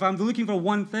 So if I'm looking for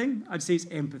one thing, I'd say it's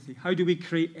empathy. How do we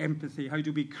create empathy? How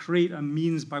do we create a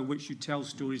means by which you tell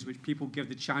stories which people give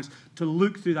the chance to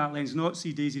look through that lens, not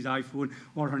see Daisy's iPhone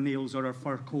or her nails or her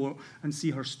fur coat, and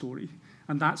see her story?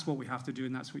 And that's what we have to do,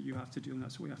 and that's what you have to do, and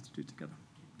that's what we have to do together.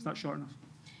 Is that short enough?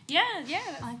 Yeah.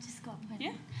 I've just got a point.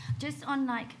 Yeah. Just on,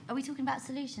 are we talking about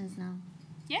solutions now?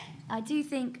 Yeah. I do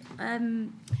think,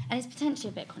 and it's potentially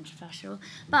a bit controversial,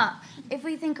 but if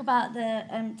we think about the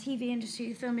TV industry,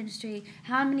 the film industry,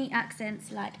 how many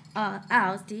accents like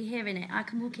ours do you hear in it? I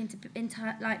can walk into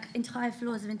entire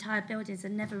floors of entire buildings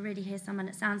and never really hear someone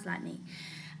that sounds like me.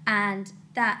 And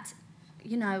that,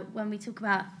 when we talk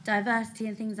about diversity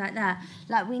and things like that,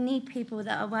 we need people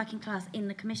that are working class in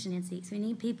the commissioning seats. We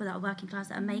need people that are working class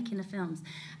that are making the films.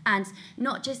 And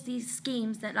not just these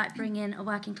schemes that bring in a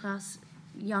working class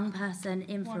young person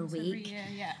in for a week, year,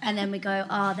 yeah. And then we go,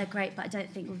 they're great, but I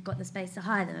don't think we've got the space to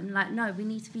hire them. No, we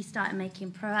need to be starting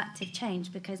making proactive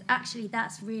change, because actually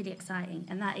that's really exciting,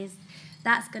 and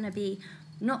that's going to be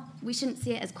we shouldn't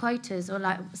see it as quotas or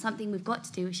something we've got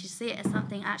to do. We should see it as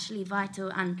something actually vital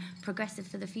and progressive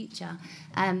for the future.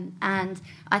 And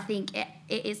I think it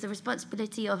is the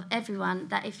responsibility of everyone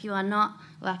that if you are not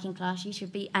working class, you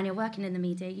should be, and you're working in the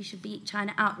media, you should be trying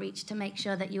to outreach to make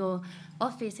sure that your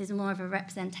office is more of a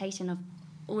representation of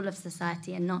all of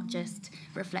society and not just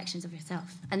reflections of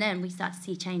yourself. And then we start to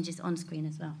see changes on screen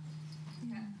as well.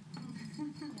 Yeah.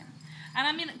 And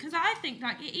I mean, because I think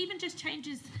it even just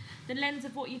changes the lens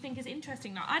of what you think is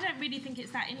interesting. I don't really think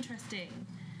it's that interesting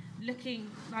making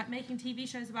TV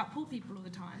shows about poor people all the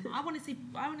time. I want to see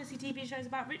TV shows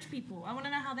about rich people. I want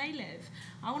to know how they live.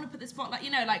 I want to put the spotlight,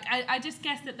 I just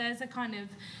guess that there's a kind of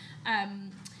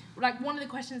one of the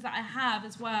questions that I have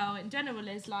as well in general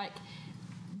is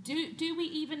do we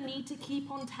even need to keep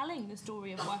on telling the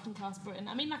story of working class Britain?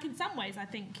 I mean, in some ways I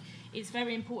think it's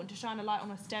very important to shine a light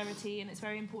on austerity, and it's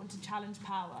very important to challenge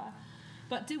power.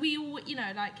 But do we all,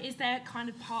 is there kind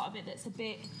of part of it that's a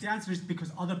bit... The answer is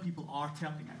because other people are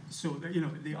telling it. So,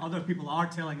 the other people are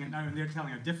telling it now, and they're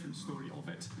telling a different story of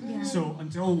it. Yeah. So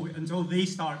until they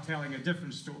start telling a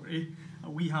different story,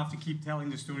 we have to keep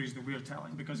telling the stories that we're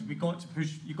telling, because you got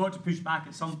to push back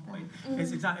at some point.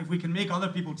 It's exactly, if we can make other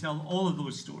people tell all of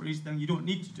those stories, then you don't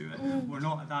need to do it. We're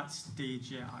not at that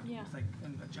stage yet, I think,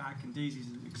 and Jack and Daisy's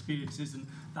experience isn't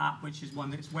that, which is one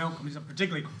that's welcome.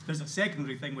 There's a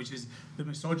secondary thing, which is the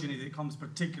misogyny that comes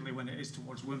particularly when it is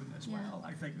towards women as well,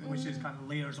 I think, which is kind of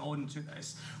layers onto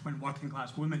this when working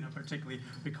class women are particularly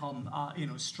become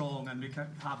strong and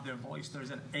have their voice.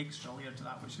 There's an extra layer to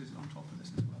that, which is on top of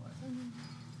this as well.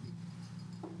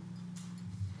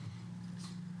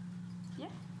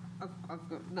 I've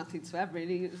got nothing to add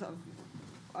really.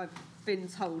 I've been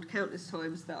told countless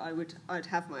times that I'd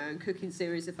have my own cooking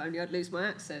series if only I'd lose my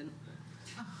accent.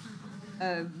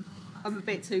 I'm a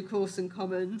bit too coarse and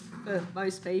common for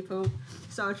most people.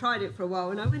 So I tried it for a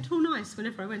while, and I went all nice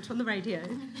whenever I went on the radio,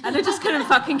 and I just couldn't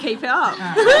fucking keep it up.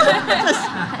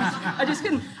 I just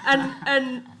couldn't.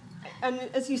 And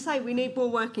as you say, we need more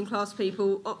working class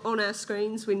people on our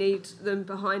screens. We need them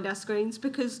behind our screens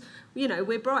because, you know,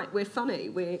 we're bright, we're funny,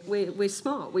 we're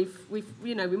smart. We've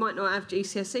you know, we might not have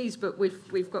GCSEs, but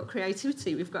we've got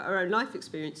creativity. We've got our own life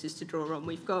experiences to draw on.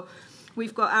 We've got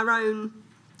our own.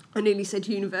 I nearly said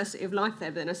University of Life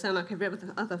there, but then I sound like every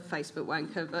other Facebook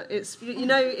wanker. But it's, you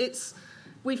know, it's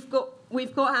we've got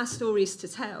our stories to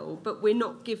tell, but we're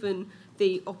not given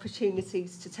the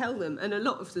opportunities to tell them. And a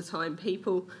lot of the time,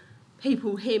 people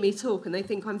hear me talk and they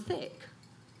think I'm thick.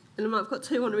 And I'm like, I've got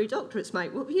 2 honorary doctorates,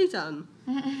 mate. What have you done?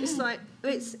 It's like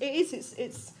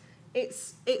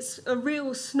it's a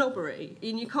real snobbery,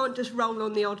 and you can't just roll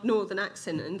on the odd northern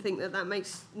accent and think that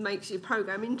makes your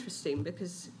programme interesting,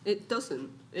 because it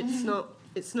doesn't. It's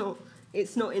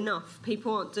not enough.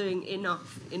 People aren't doing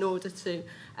enough in order to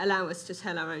allow us to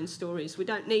tell our own stories. We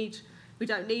don't need,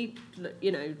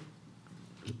 you know,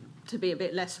 to be a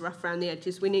bit less rough around the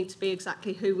edges. We need to be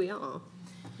exactly who we are.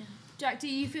 Yeah. Jack, do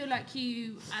you feel like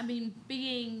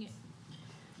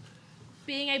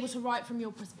being able to write from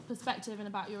your perspective and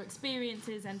about your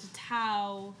experiences and to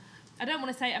tell, I don't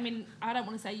want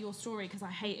to say your story, because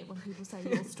I hate it when people say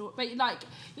your story, but like,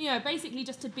 you know, basically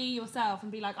just to be yourself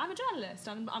and be like, I'm a journalist,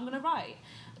 I'm going to write.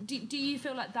 Do you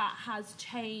feel like that has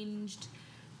changed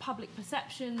public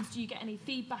perceptions? Do you get any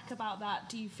feedback about that?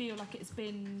 Do you feel like it's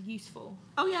been useful?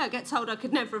 Oh yeah, I get told I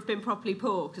could never have been properly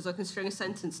poor because I can string a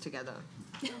sentence together.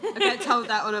 I get told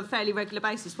that on a fairly regular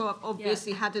basis. Well, I've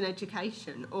obviously had an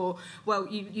education, or, well,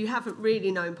 you haven't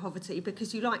really known poverty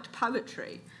because you liked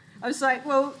poetry. I was like,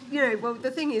 well, you know, well,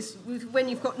 the thing is, when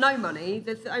you've got no money,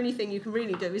 the only thing you can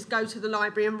really do is go to the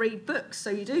library and read books, so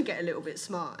you do get a little bit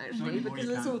smart, actually, because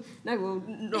it's all... No, well,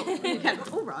 not... You can,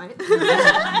 all right.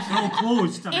 It's all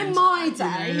closed. In my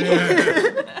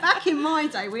day, back in my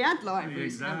day, we had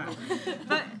libraries. Exactly.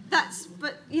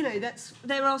 But you know,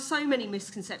 there are so many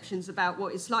misconceptions about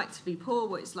what it's like to be poor,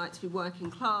 what it's like to be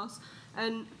working class,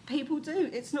 and people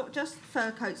do. It's not just fur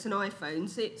coats and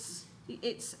iPhones. It's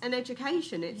an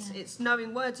education. It's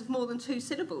knowing words of more than 2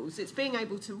 syllables. It's being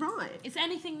able to write. It's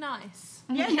anything nice.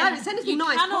 Yeah, no, it's anything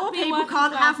nice. Poor people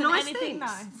can't have nice things.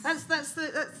 Nice.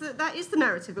 That is the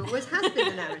narrative. It always has been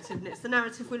the narrative, and it's the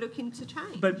narrative we're looking to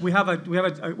change. But we have a.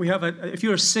 If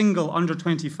you're single under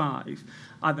 25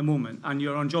 at the moment and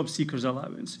you're on job seekers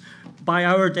allowance, by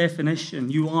our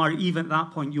definition, you are, even at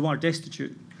that point, you are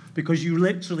destitute, because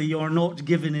you're not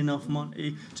given enough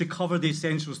money to cover the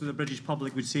essentials that the British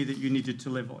public would say that you needed to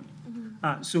live on.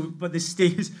 But the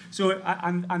state,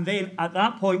 and then at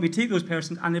that point we take those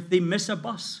persons, and if they miss a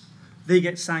bus, they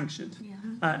get sanctioned.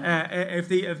 If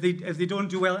they don't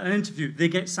do well at an interview, they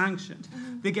get sanctioned.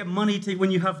 They get money when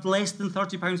you have less than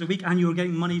 £30 a week and you're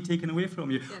getting money taken away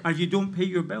from you. Yeah. And if you don't pay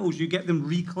your bills, you get them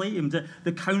reclaimed.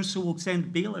 The council will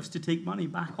send bailiffs to take money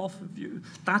back off of you.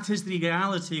 That is the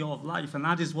reality of life, and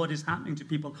that is what is happening to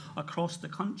people across the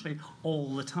country all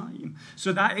the time.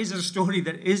 So that is a story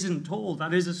that isn't told.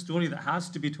 That is a story that has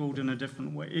to be told in a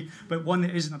different way, but one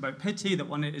that isn't about pity, that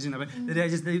one that isn't about...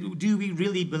 Do we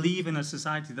really believe in a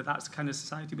society that's the kind of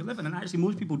society we live in? And actually,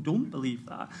 most people don't believe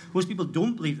that. Most people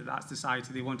don't believe that that's the society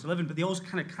they want to live in, but they also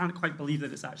kind of can't quite believe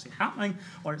that it's actually happening,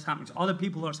 or it's happening to other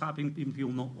people, or it's happening to people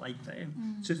not like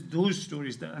them. So it's those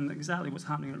stories that, and exactly what's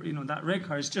happening, you know, that red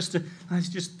car is that's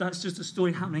just a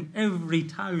story happening every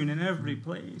town in every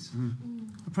place.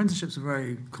 Apprenticeships are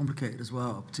very complicated as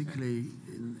well, particularly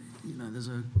there's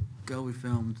a girl we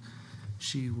filmed.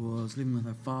 She was living with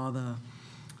her father.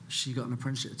 She got an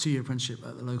apprenticeship, a 2-year apprenticeship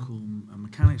at the local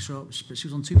mechanic shop, but she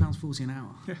was on £2.40 an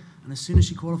hour. Yeah. And as soon as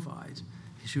she qualified,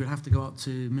 she would have to go up to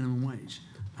minimum wage,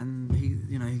 and he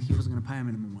wasn't going to pay her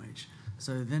minimum wage.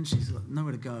 So then she's got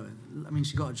nowhere to go. I mean,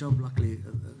 she got a job luckily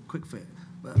at Quick Fit,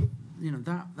 but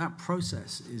that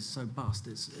process is so bust.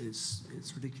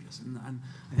 It's ridiculous, and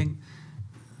I think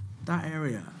that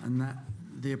area and that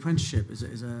the apprenticeship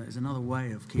is another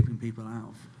way of keeping people out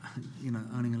of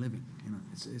earning a living.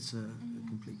 It's a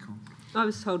complete con. I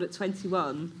was told at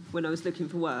 21, when I was looking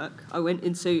for work, I went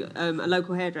into a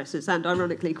local hairdresser's, and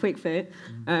ironically Quick Fit.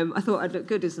 I thought I'd look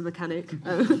good as a mechanic.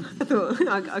 I thought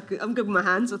I'm good with my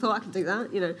hands. I thought I could do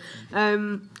that,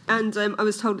 And I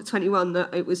was told at 21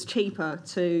 that it was cheaper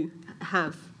to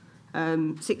have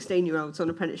 16-year-olds on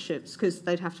apprenticeships because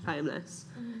they'd have to pay them less.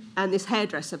 And this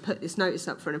hairdresser put this notice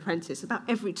up for an apprentice about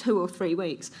every 2 or 3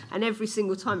 weeks, and every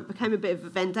single time it became a bit of a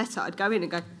vendetta. I'd go in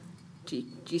and go, do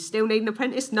you still need an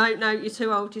apprentice? No, you're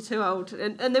too old,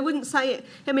 And they wouldn't say it.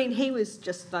 I mean, he was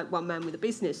just like one man with a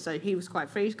business, so he was quite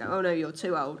free to go, oh, no, you're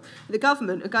too old. The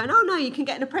government are going, oh, no, you can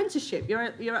get an apprenticeship.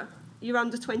 You're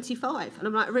under 25. And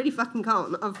I'm like, I really fucking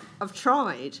can't. I've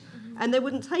tried. And they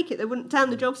wouldn't take it. They wouldn't, down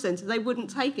the job centre, they wouldn't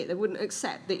take it. They wouldn't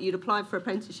accept that you'd applied for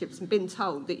apprenticeships and been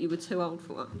told that you were too old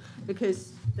for one,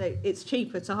 because it's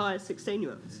cheaper to hire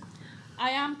 16-year-olds.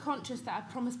 I am conscious that I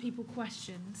promised people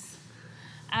questions.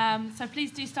 So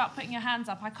please do start putting your hands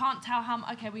up. I can't tell how...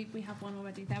 Okay, we have one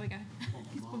already. There we go.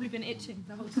 He's probably been itching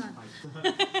the whole time.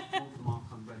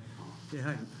 Yeah,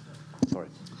 hey. Sorry.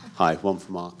 Hi, one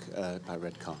for Mark by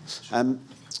Red Car.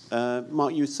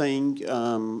 Mark, you were saying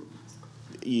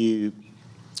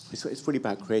it's really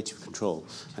about creative control.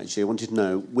 Actually, I wanted to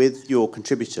know, with your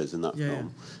contributors in that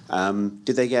film,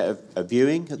 did they get a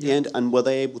viewing at the end, and were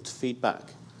they able to feed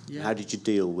back? Yeah. How did you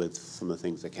deal with some of the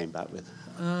things they came back with?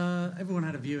 Everyone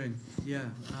had a viewing, yeah.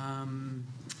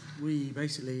 We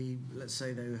basically, let's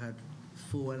say they had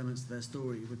 4 elements to their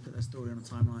story. We'd put their story on a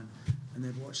timeline, and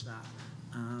they'd watch that.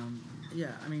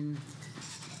 Yeah, I mean,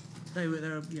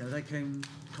 they came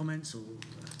comments, or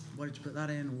why did you put that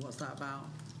in, or what's that about?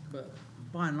 But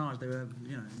by and large, they were,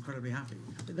 incredibly happy.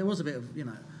 But there was a bit of,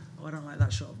 oh, I don't like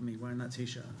that shot of me wearing that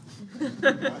T-shirt. Sorry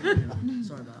about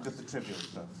that. Just the trivial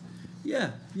stuff.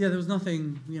 Yeah, there was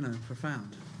nothing,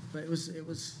 profound. But it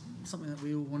was something that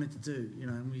we all wanted to do,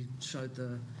 and we showed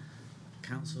the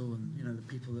council and, the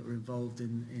people that were involved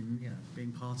in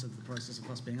being part of the process of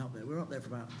us being up there. We were up there for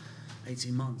about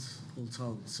 18 months, all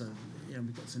told. So, we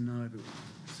got to know everyone.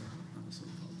 So that was sort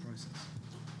of part of the process.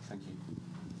 Thank you.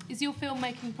 Is your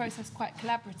filmmaking process quite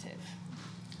collaborative?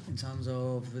 In terms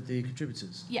of the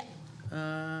contributors? Yeah.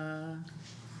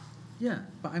 Yeah,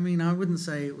 but I mean, I wouldn't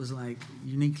say it was like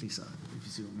uniquely so, if you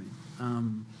see what I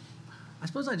mean. I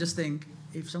suppose I just think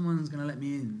if someone's going to let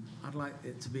me in, I'd like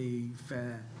it to be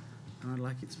fair, and I'd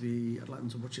like them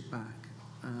to watch it back.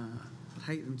 I'd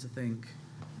hate them to think,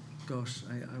 gosh,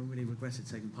 I really regretted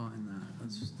taking part in that.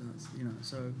 That's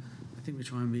so I think we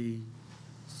try and be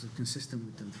sort of consistent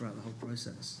with them throughout the whole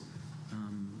process.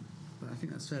 But I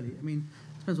think that's fairly, it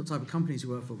depends what type of companies you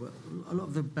work for, but a lot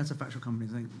of the better factual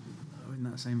companies, I think, are in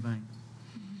that same vein.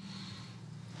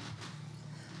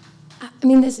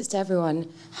 This is to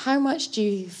everyone. How much do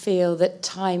you feel that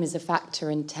time is a factor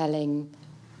in telling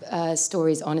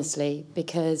stories honestly?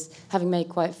 Because having made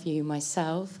quite a few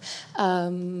myself,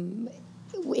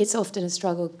 it's often a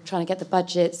struggle trying to get the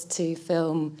budgets to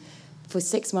film for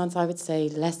 6 months. I would say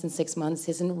less than 6 months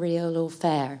isn't real or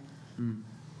fair.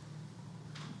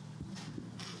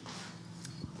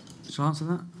 Shall I answer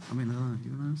that? I don't know. Do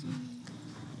you want to answer?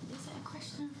 Is it a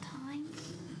question of time?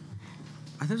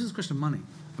 I think it's a question of money.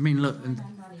 Look, in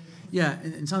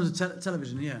terms of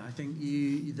television, I think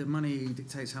the money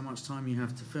dictates how much time you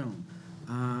have to film.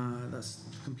 That's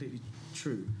completely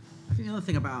true. I think the other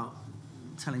thing about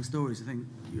telling stories, I think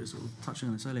you were sort of touching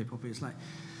on this earlier, Poppy, it's like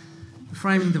the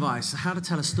framing device. How to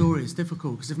tell a story is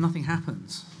difficult, because if nothing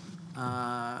happens, what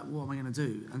am I going to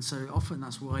do? And so often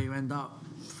that's why you end up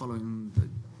following the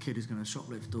kid who's going to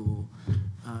shoplift, or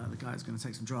the guy who's going to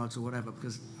take some drugs or whatever,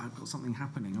 because I've got something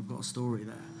happening, I've got a story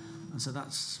there. And so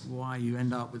that's why you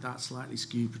end up with that slightly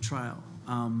skewed portrayal.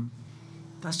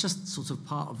 That's just sort of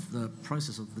part of the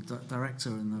process of the director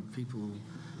and the people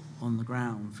on the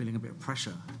ground feeling a bit of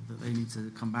pressure that they need to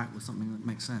come back with something that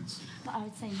makes sense. But I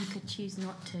would say you could choose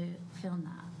not to film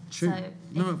that. True. So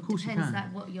no, of course you can.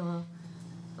 Depends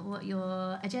what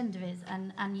your agenda is,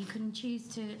 and you can choose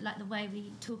to, like the way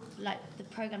we talk, like the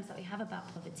programs that we have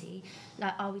about poverty,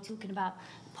 like are we talking about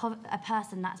a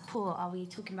person that's poor? Are we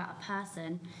talking about a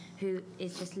person who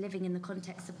is just living in the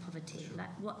context of poverty? Like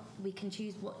what we can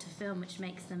choose what to film, which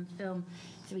makes them film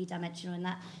 3-dimensional, and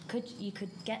that you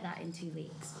could get that in 2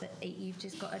 weeks, but you've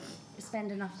just got to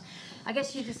spend enough. I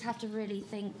guess you just have to really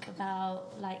think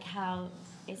about like how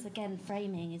it's, again,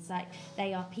 framing. It's like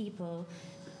they are people,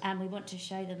 and we want to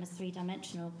show them as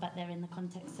 3-dimensional, but they're in the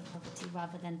context of poverty,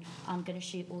 rather than I'm going to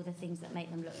shoot all the things that make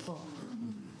them look poor.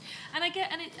 And I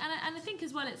think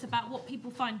as well, it's about what people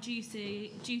find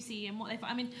juicy, and what they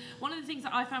find. One of the things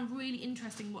that I found really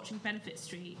interesting watching Benefit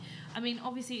Street.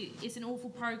 Obviously it's an awful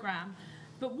programme,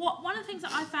 but one of the things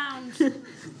that I found.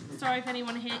 Sorry if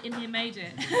anyone in here made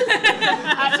it.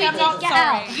 Actually, I'm not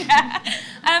sorry. Yeah.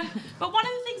 But one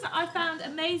of the things that I found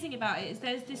amazing about it is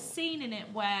there's this scene in it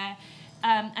where.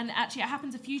 And actually, it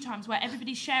happens a few times where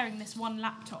everybody's sharing this one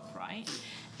laptop, right?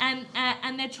 And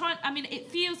they're trying. It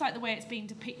feels like the way it's being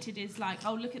depicted is like,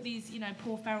 oh, look at these,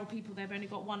 poor feral people. They've only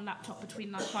got one laptop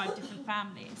between like 5 different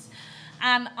families.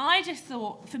 And I just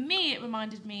thought, for me, it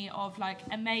reminded me of like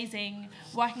amazing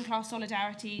working class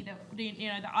solidarity that, you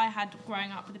know, that I had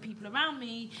growing up with the people around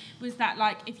me, was that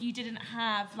like if you didn't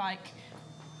have like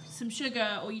some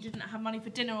sugar or you didn't have money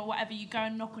for dinner or whatever, you go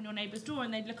and knock on your neighbour's door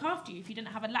and they'd look after you. If you didn't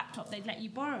have a laptop, they'd let you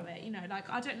borrow it. You know, like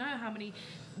I don't know how many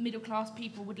middle class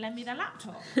people would lend me their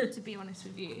laptop, to be honest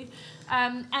with you.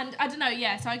 And I don't know,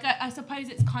 yeah. So I suppose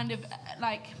it's kind of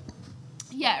like,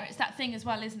 yeah, it's that thing as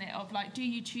well, isn't it? Of like, do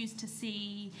you choose to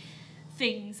see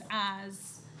things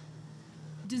as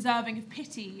deserving of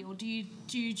pity, or do you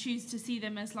choose to see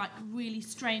them as like really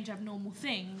strange, abnormal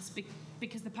things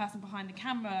because the person behind the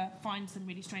camera finds them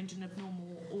really strange and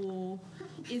abnormal? Or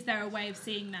is there a way of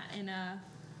seeing that in a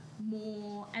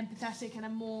more empathetic and a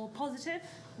more positive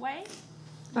way?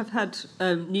 I've had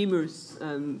numerous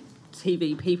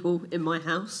TV people in my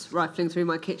house rifling through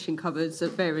my kitchen cupboards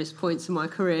at various points in my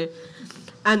career,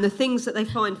 and the things that they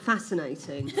find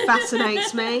fascinating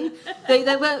fascinates me.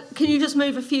 They were, can you just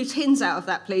move a few tins out of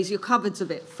that, please? Your cupboard's a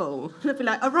bit full. And I'd be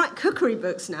like, I write cookery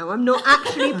books now. I'm not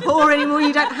actually poor anymore.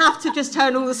 You don't have to just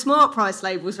turn all the smart price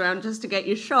labels around just to get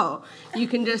your shot. You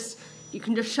can just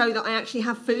show that I actually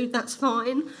have food. That's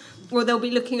fine. Or they'll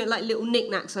be looking at like little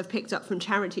knickknacks I've picked up from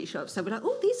charity shops. They'll be like,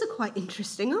 oh, these are quite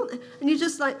interesting, aren't they? And you're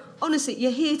just like, honestly,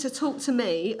 you're here to talk to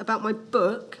me about my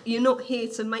book. You're not here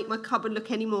to make my cupboard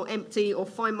look any more empty, or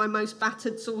find my most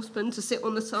battered saucepan to sit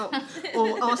on the top,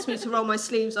 or ask me to roll my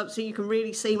sleeves up so you can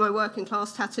really see my working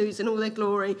class tattoos in all their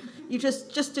glory. You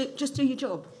just do your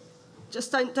job.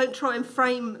 Just don't try and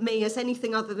frame me as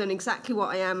anything other than exactly what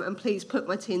I am, and please put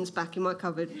my tins back in my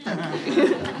cupboard. Thank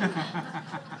you.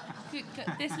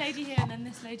 This lady here, and then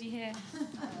this lady here,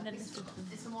 and then this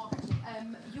one.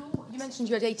 You mentioned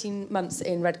you had 18 months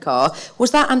in Redcar.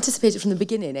 Was that anticipated from the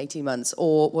beginning, 18 months,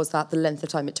 or was that the length of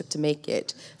time it took to make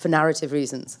it for narrative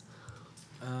reasons?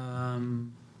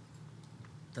 The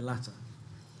latter.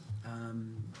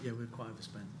 Yeah, we're quite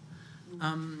overspent.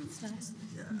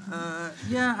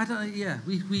 Yeah, I don't know. Yeah,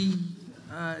 we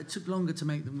it took longer to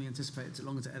make than we anticipated. It took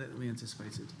longer to edit than we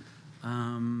anticipated.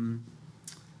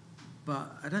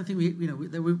 But I don't think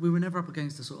we were never up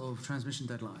against a sort of transmission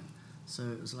deadline. So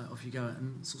it was like, off you go.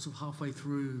 And sort of halfway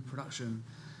through production,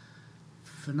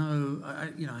 we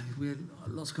had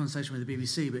lots of conversation with the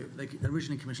BBC, but they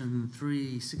originally commissioned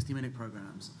 3 60-minute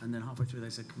programmes, and then halfway through they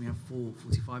said, can we have 4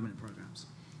 45-minute programmes?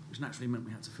 Which naturally meant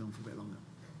we had to film for a bit longer,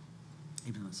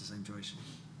 even though it's the same duration.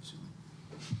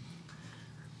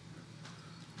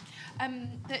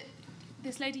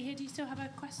 This lady here, do you still have a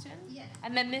question? Yeah.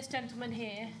 And then this gentleman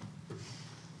here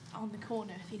on the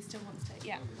corner, if he still wants to.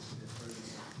 Yeah.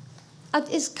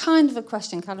 It's kind of a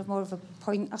question, kind of more of a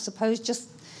point, I suppose. Just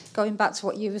going back to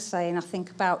what you were saying, I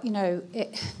think about,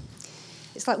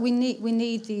 it's like we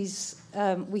need these,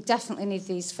 we definitely need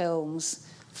these films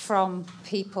from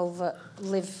people that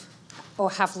live or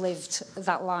have lived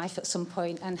that life at some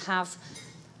point and have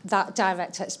that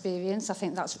direct experience. I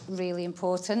think that's really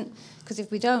important, because if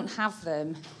we don't have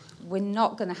them, we're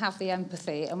not going to have the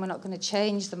empathy, and we're not going to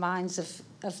change the minds of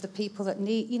the people that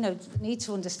need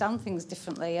to understand things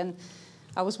differently. And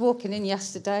I was walking in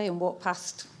yesterday and walked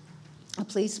past a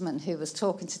policeman who was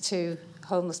talking to 2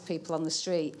 homeless people on the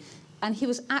street, and he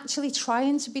was actually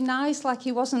trying to be nice, like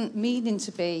he wasn't meaning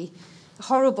to be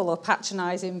horrible or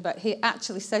patronising, but he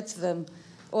actually said to them,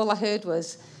 all I heard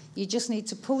was, you just need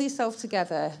to pull yourself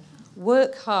together,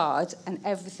 work hard, and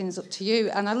everything's up to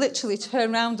you. And I literally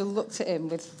turned around and looked at him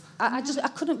with, I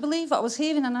couldn't believe what I was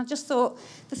hearing, and I just thought,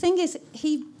 the thing is,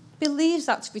 he believes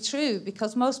that to be true,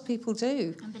 because most people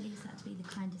do. And believes that to be the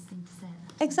kindest thing to say.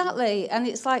 Exactly, and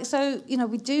it's like, so,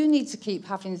 we do need to keep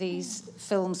having these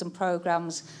films and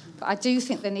programmes, but I do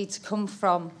think they need to come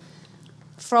from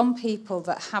people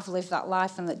that have lived that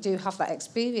life and that do have that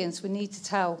experience. We need to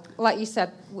tell, like you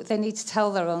said, they need to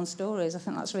tell their own stories. I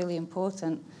think that's really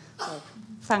important. So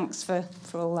thanks for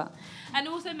all that. And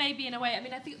also maybe in a way,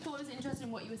 I thought it was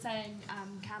interesting what you were saying,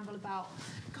 Campbell, about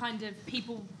kind of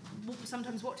people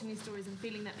sometimes watching these stories and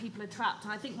feeling that people are trapped.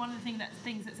 And I think one of the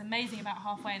things that's amazing about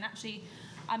Halfway, and actually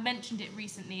I mentioned it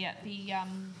recently at the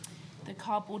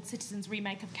Cardboard Citizens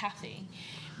remake of Cathy,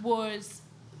 was,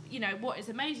 what is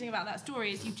amazing about that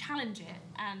story is you challenge it,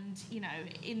 and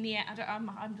in the end,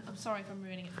 I'm sorry if I'm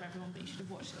ruining it for everyone, but you should have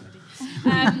watched it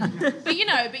already.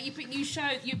 But you show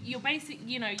you're basic.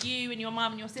 You and your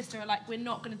mum and your sister are like, we're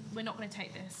not gonna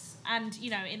take this, and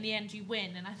in the end you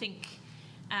win. And I think,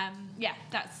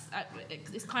 that's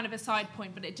it's kind of a side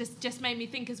point, but it just made me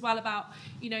think as well about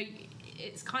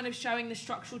it's kind of showing the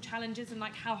structural challenges and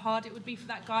like how hard it would be for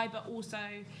that guy, but also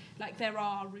like there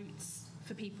are routes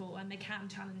for people, and they can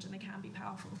challenge and they can be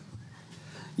powerful.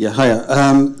 Yeah,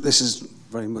 hiya. This is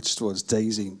very much towards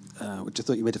Daisy, which I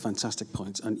thought you made a fantastic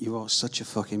point, and you are such a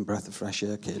fucking breath of fresh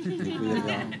air, kid. You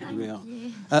really are. You really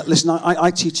are. Listen,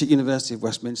 I teach at University of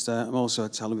Westminster. I'm also a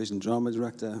television drama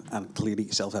director, and clearly,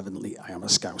 self-evidently, I am a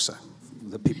Scouser,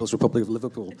 the People's Republic of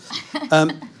Liverpool.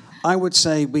 I would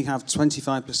say we have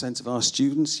 25% of our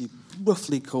students you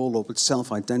roughly call or would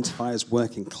self-identify as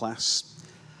working class.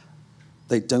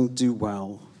 They don't do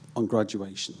well on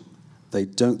graduation. They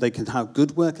can have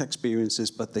good work experiences,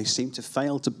 but they seem to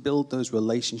fail to build those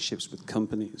relationships with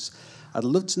companies. I'd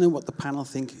love to know what the panel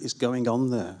think is going on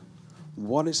there.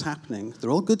 What is happening? They're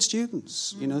all good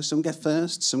students. You know, some get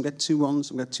firsts, some get 2-1s,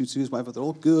 some get 2-2s, whatever. They're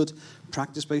all good,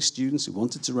 practice-based students who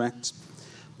want to direct.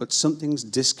 But something's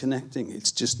disconnecting.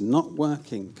 It's just not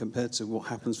working compared to what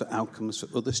happens for outcomes for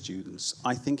other students.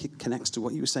 I think it connects to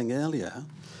what you were saying earlier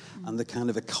and the kind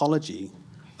of ecology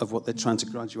of what they're trying to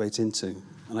graduate into.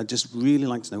 And I'd just really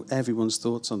like to know everyone's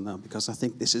thoughts on that, because I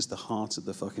think this is the heart of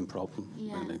the fucking problem,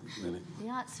 really. The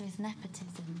answer is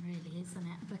nepotism, really, isn't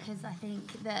it? Because I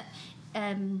think that,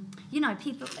 you know,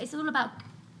 people, it's all about,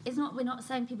 we're not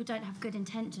saying people don't have good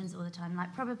intentions all the time.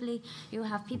 Like, probably you'll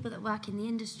have people that work in the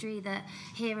industry that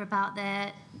hear about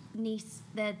their niece,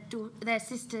 their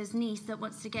sister's niece that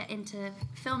wants to get into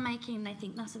filmmaking, and they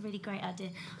think, that's a really great idea,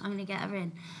 I'm going to get her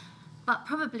in. But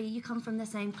probably you come from the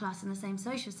same class and the same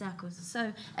social circles.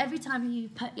 So every time you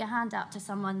put your hand out to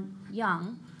someone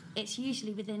young, it's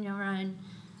usually within your own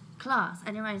class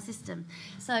and your own system.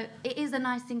 So it is a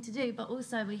nice thing to do, but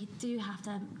also we do have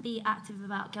to be active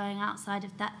about going outside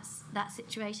of that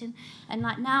situation. And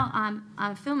like now I'm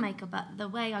a filmmaker, but the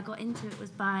way I got into it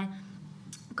was by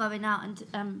going out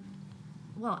and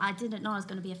well, I didn't know I was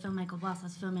going to be a filmmaker whilst I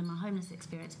was filming my homeless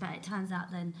experience, but it turns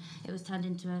out then it was turned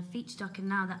into a feature doc, and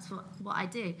now that's what I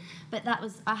do. But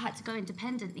I had to go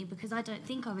independently because I don't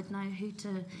think I would know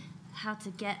how to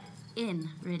get in,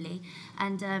 really.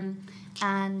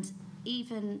 And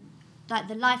even like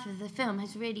the life of the film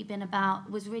has really been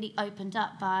was really opened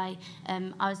up by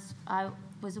I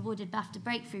was awarded BAFTA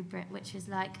Breakthrough Brit, which is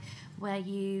like where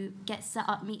you get set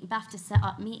up BAFTA set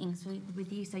up meetings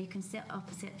with you, so you can sit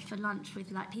opposite for lunch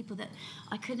with like people that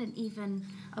I couldn't even,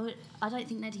 I don't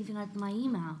think they'd even open my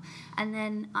email, and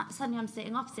then suddenly I'm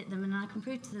sitting opposite them, and I can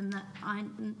prove to them that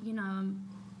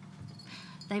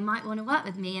they might want to work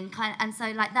with me, and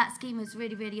so like that scheme was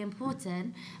really, really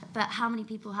important. But how many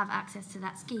people have access to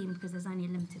that scheme? Because there's only a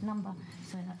limited number.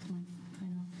 So that's my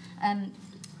phone on.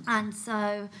 And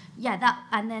so yeah,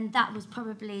 that was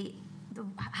probably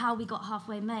how we got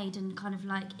halfway made and kind of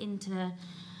like into,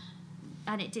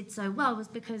 and it did so well was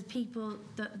because people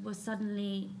that were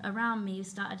suddenly around me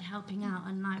started helping out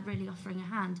and like really offering a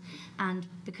hand, and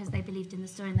because they believed in the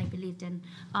story and they believed in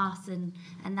us, and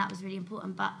that was really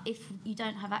important. But if you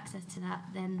don't have access to that,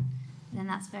 then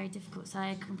that's very difficult. So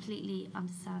I completely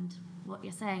understand what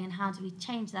you're saying, and how do we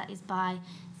change that is by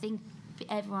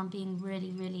everyone being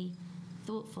really, really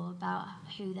thoughtful about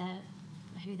who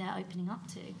they're opening up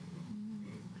to.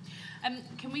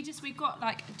 Can we we've got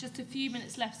like just a few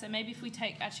minutes left, so maybe if we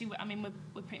take, actually, I mean,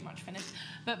 we're pretty much finished,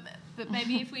 but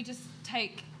maybe if we just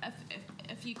take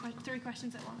a few, 3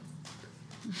 questions at once.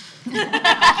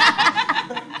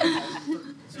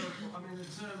 So, I mean, the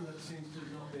term that seems to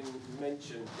have not been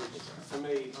mentioned, which for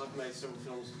me, I've made several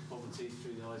films of poverty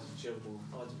through the eyes of children,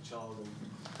 eyes of child and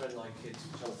friend-like kids,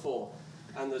 which I'm for.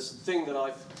 And the thing that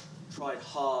I've tried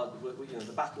hard,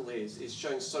 the battle is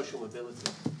showing social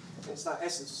mobility. It's that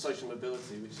essence of social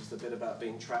mobility, which is the bit about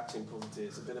being trapped in poverty.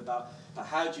 It's a bit about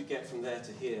how do you get from there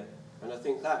to here. And I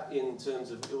think that in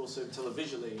terms of also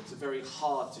televisually, it's very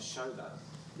hard to show that.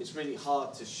 It's really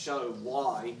hard to show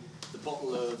why the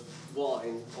bottle of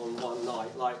wine on one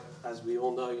night, like as we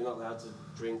all know, you're not allowed to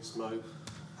drink, smoke,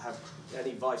 have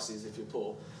any vices if you're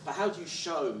poor. But how do you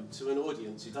show to an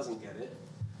audience who doesn't get it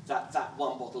that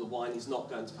one bottle of wine is not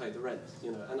going to pay the rent,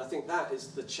 And I think that is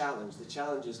the challenge. The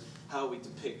challenge is how we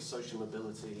depict social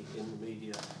mobility in the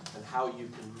media and how you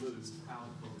can move out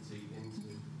of poverty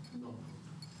into non.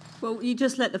 Well, you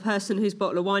just let the person whose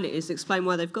bottle of wine it is explain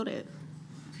why they've got it.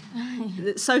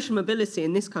 Social mobility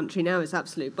in this country now is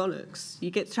absolute bollocks.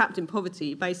 You get trapped in poverty,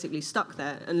 you're basically stuck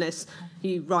there unless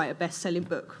you write a best-selling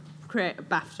book, create a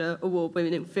BAFTA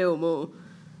award-winning film,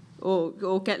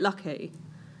 or get lucky.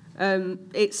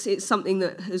 It's something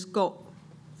that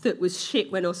was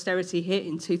shit when austerity hit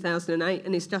in 2008,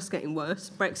 and it's just getting worse.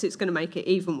 Brexit's going to make it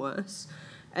even worse,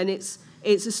 and it's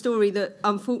a story that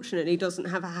unfortunately doesn't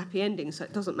have a happy ending, so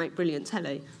it doesn't make brilliant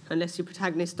telly unless your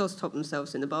protagonist does top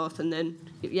themselves in the bath, and then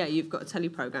you've got a telly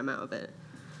programme out of it.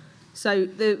 So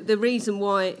the reason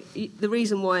why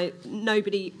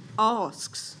nobody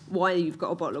asks why you've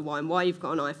got a bottle of wine, why you've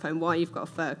got an iPhone, why you've got a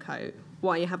fur coat,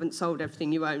 why you haven't sold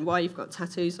everything you own, why you've got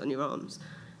tattoos on your arms.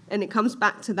 And it comes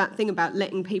back to that thing about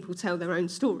letting people tell their own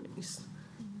stories.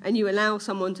 And you allow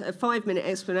someone to a 5-minute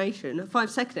explanation, a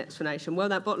 5-second explanation, well,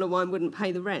 that bottle of wine wouldn't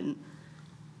pay the rent.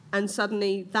 And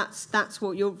suddenly that's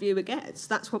what your viewer gets.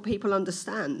 That's what people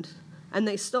understand. And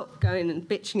they stop going and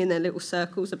bitching in their little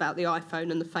circles about the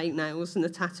iPhone and the fake nails and the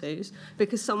tattoos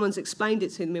because someone's explained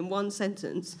it to them in one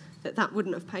sentence that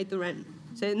wouldn't have paid the rent.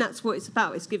 So, and that's what it's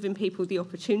about. It's giving people the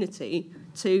opportunity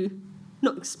to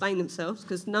not explain themselves,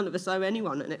 because none of us owe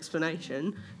anyone an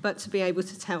explanation, but to be able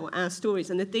to tell our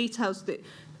stories. And the details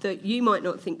that you might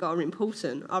not think are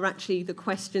important are actually the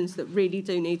questions that really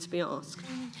do need to be asked.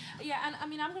 Yeah, and I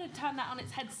mean, I'm going to turn that on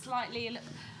its head slightly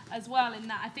as well, in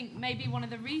that I think maybe one of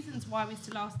the reasons why we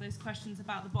still ask those questions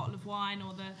about the bottle of wine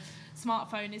or the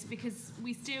smartphone is because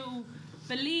we still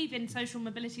believe in social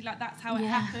mobility, like that's how it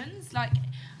happens. Like,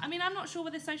 I mean, I'm not sure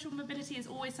whether social mobility is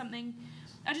always something,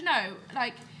 I don't know,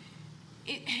 like,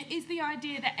 it is the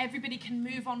idea that everybody can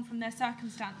move on from their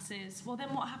circumstances. Well,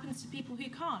 then what happens to people who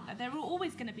can't? Like, there are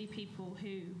always going to be people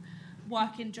who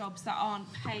work in jobs that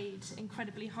aren't paid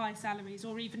incredibly high salaries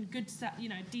or even good,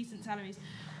 decent salaries.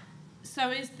 So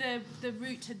is the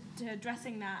route to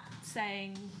addressing that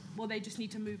saying, well, they just need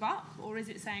to move up? Or is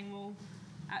it saying, well,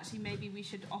 actually, maybe we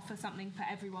should offer something for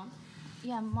everyone?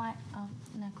 Yeah, no.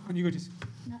 Can you go to?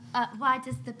 No.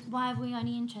 Why are we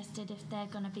only interested if they're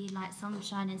going to be like some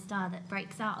shining star that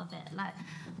breaks out of it? Like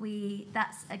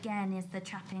that's again is the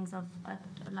trappings of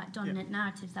like dominant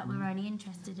narratives, that we're only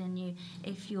interested in you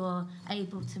if you're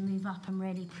able to move up and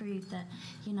really prove that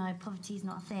poverty is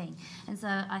not a thing. And so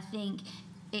I think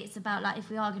it's about, like, if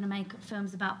we are going to make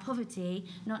films about poverty,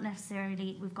 not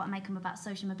necessarily we've got to make them about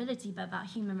social mobility, but about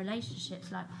human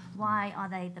relationships. Like, why are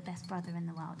they the best brother in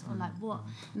the world? Or, like, what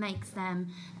makes them,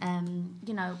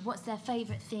 what's their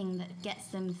favourite thing that gets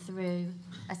them through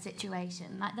a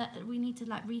situation? Like, that we need to,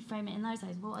 like, reframe it in those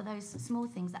ways. What are those small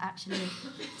things that actually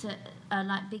are,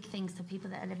 like, big things to people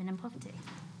that are living in poverty?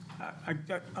 I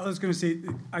was going to say,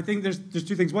 I think there's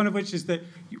two things. One of which is that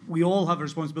we all have a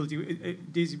responsibility.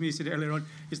 Daisy May said it earlier on,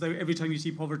 is that every time you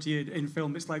see poverty in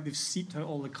film, it's like they've seeped out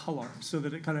all the colour, so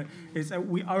that it kind of is.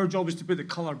 Our job is to put the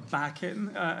colour back in,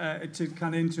 to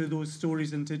kind of into those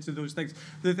stories and into those things.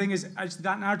 The thing is,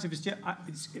 that narrative is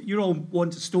you all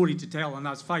want a story to tell, and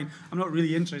that's fine. I'm not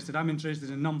really interested. I'm interested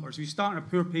in numbers. If you start in a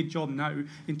poor paid job now,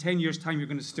 in 10 years' time, you're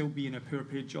going to still be in a poor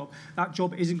paid job. That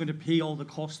job isn't going to pay all the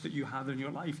costs that you have in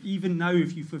your life. Even now,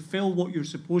 if you fulfill what you're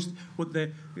supposed to, what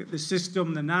the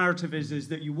system, the narrative is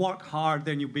that you work hard,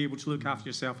 then you'll be able to look after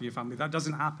yourself and your family. That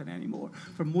doesn't happen anymore.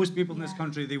 For most people in this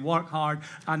country, they work hard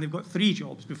and they've got 3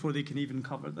 jobs before they can even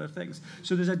cover their things.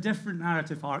 So there's a different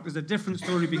narrative arc. There's a different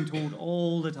story being told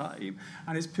all the time.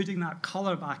 And it's putting that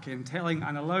colour back in, telling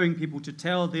and allowing people to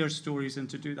tell their stories and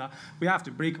to do that. We have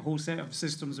to break a whole set of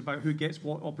systems about who gets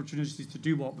what opportunities to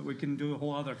do what, but we can do a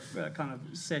whole other kind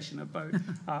of session about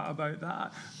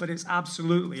that. But it's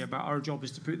absolutely about our job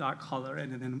is to put that colour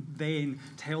in and then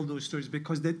tell those stories,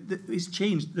 because it's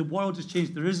changed. The world has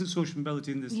changed. There isn't social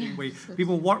mobility in the same way.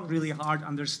 People work really hard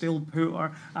and they're still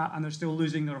poor and they're still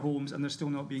losing their homes and they're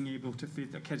still not being able to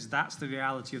feed their kids. That's the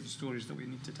reality of the stories that we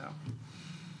need to tell.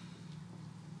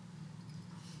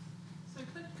 So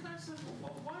can I say,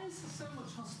 why is there so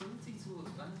much hostility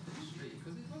towards Benefit Street?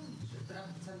 Because it wasn't they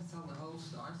don't tend to tell the whole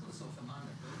story. It's not sort of a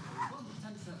minor, but it wasn't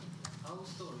tend to tell the whole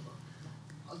story.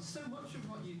 But so much of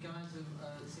what you guys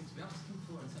have seem to be asking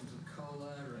for in terms of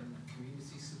colour and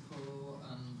community support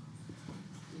and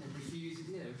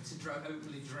refusing to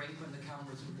openly drape when the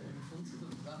cameras are in front of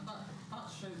them, that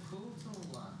show called to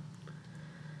all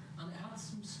that, and it had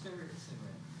some spirit to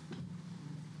it.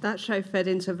 That show fed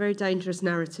into a very dangerous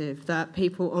narrative that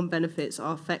people on benefits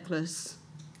are feckless,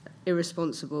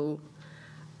 irresponsible,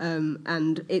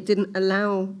 and it didn't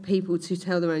allow people to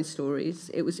tell their own stories.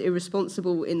 It was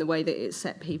irresponsible in the way that it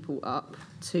set people up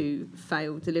to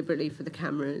fail deliberately for the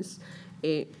cameras.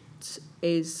 It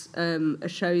is a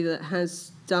show that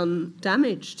has done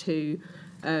damage to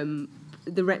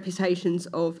the reputations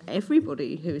of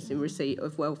everybody who is in receipt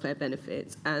of welfare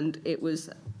benefits, and it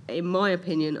was, in my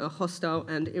opinion, a hostile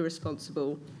and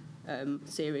irresponsible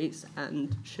series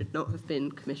and should not have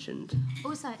been commissioned.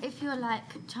 Also, if you're like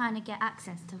trying to get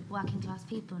access to working class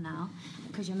people now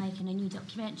because you're making a new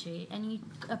documentary and you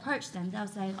approach them, they'll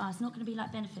say, it's not going to be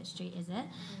like Benefit Street, is it?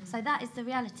 So that is the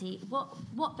reality.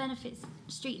 What Benefit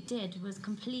Street did was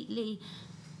completely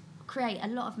create a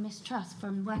lot of mistrust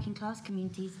from working class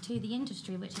communities to the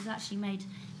industry, which has actually made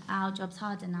our jobs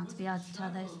harder now to be able to tell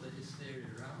those. The hysteria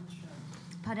around the show?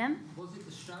 Pardon? Was it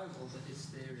the show or the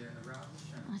hysteria around the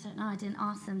show? I don't know. I didn't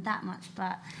ask them that much,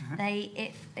 but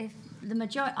if the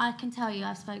majority, I can tell you,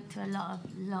 I've spoke to a lot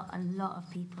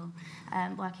of people,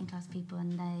 working class people,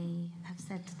 and they have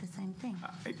said the same thing.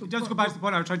 Just go back to the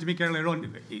point I was trying to make earlier on.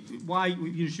 Why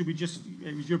should we just?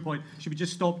 It was your point. Should we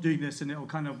just stop doing this and it'll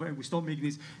kind of we stop making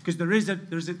these? Because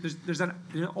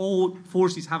all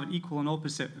forces have an equal and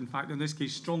opposite. In fact, in this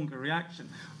case, stronger reaction.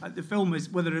 The film is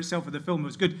whether itself or the film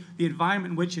was good. The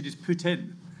environment in which it is put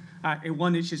in.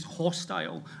 One which is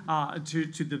hostile to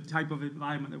the type of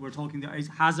environment that we're talking about,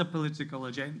 has a political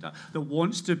agenda that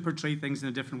wants to portray things in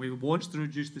a different way, wants to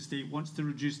reduce the state, wants to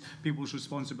reduce people's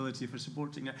responsibility for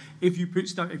supporting it. If you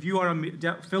are a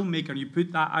filmmaker and you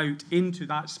put that out into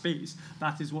that space,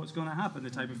 that is what's going to happen.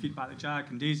 The type of feedback that Jack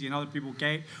and Daisy and other people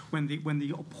get when they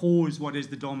oppose what is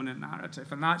the dominant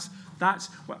narrative, and that's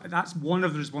one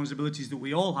of the responsibilities that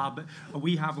we all have. But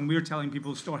we have when we're telling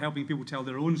people or helping people tell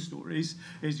their own stories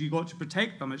is you got to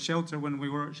protect them. At Shelter, when we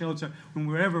were at Shelter,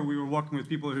 wherever we were working with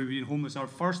people who've been homeless, our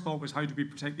first thought was how do we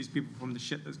protect these people from the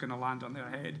shit that's going to land on their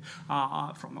head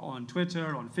from on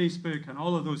Twitter, on Facebook, and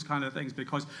all of those kind of things,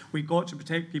 because we got to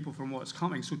protect people from what's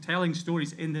coming. So telling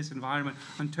stories in this environment,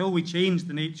 until we change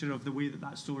the nature of the way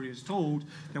that story is told,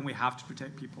 then we have to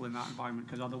protect people in that environment,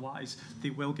 because otherwise they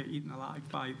will get eaten alive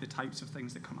by the types of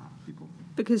things that come at people.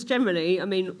 Because generally, I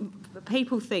mean,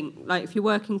 people think, like, if you're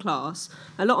working class,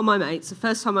 a lot of my mates, the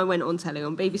first time I went on telly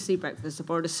on BBC Breakfast, I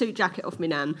borrowed a suit jacket off my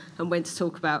nan and went to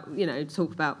talk about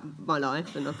my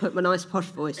life, and I put my nice posh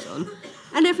voice on,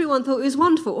 and everyone thought it was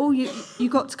wonderful. Oh, you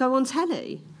got to go on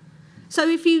telly. So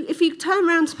if you turn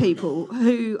around to people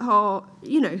who are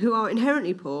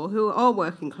inherently poor, who are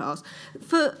working class,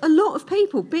 for a lot of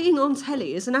people, being on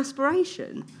telly is an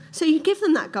aspiration. So you give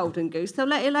them that golden goose, they'll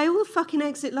let it lay all the fucking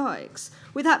eggs it likes,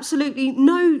 with absolutely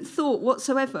no thought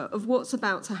whatsoever of what's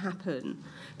about to happen.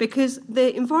 Because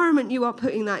the environment you are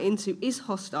putting that into is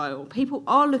hostile. People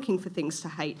are looking for things to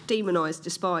hate, demonise,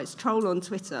 despise, troll on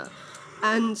Twitter.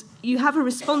 And you have a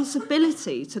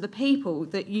responsibility to the people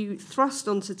that you thrust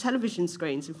onto television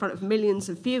screens in front of millions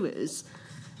of viewers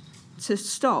to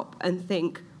stop and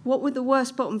think, what would the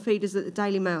worst bottom feeders at the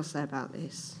Daily Mail say about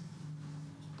this?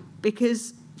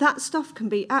 Because that stuff can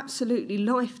be absolutely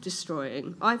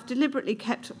life-destroying. I've deliberately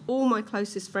kept all my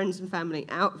closest friends and family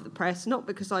out of the press, not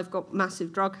because I've got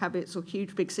massive drug habits or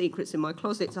huge big secrets in my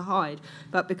closet to hide,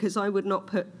 but because I would not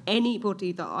put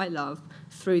anybody that I love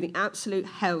through the absolute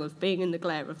hell of being in the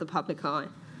glare of the public eye.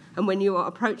 And when you are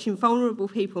approaching vulnerable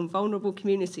people and vulnerable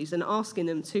communities and asking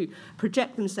them to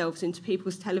project themselves into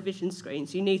people's television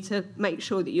screens, you need to make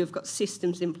sure that you've got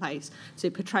systems in place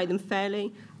to portray them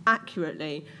fairly,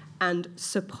 accurately, and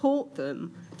support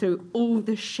them through all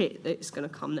the shit that's going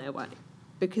to come their way,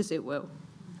 because it will.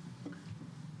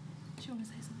 Do you want to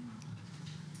say something?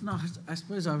 No, I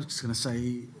suppose I was just going to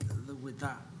say that with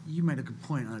that, you made a good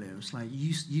point earlier. It's like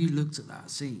you looked at that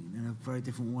scene in a very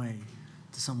different way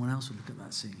to someone else would look at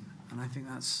that scene, and I think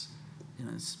that's,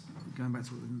 it's going back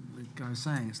to what the guy was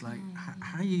saying. It's like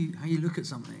how you look at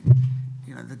something.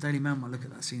 The Daily Mail might look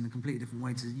at that scene in a completely different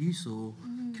way to you saw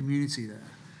community there.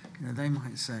 They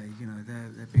might say,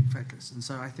 they're big feckless. And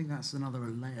so I think that's another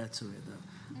layer to it that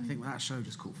I think that show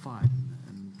just caught fire.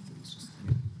 And it was just,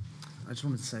 I just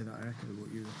wanted to say that I echoed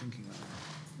what you were thinking about.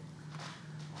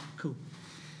 Cool.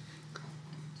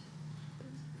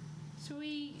 Shall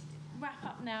we wrap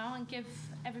up now and give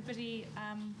everybody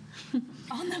on the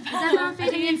panel... Is everyone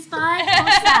feeling inspired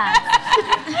or sad?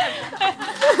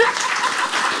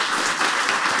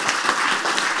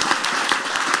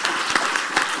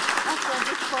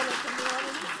 Follow from the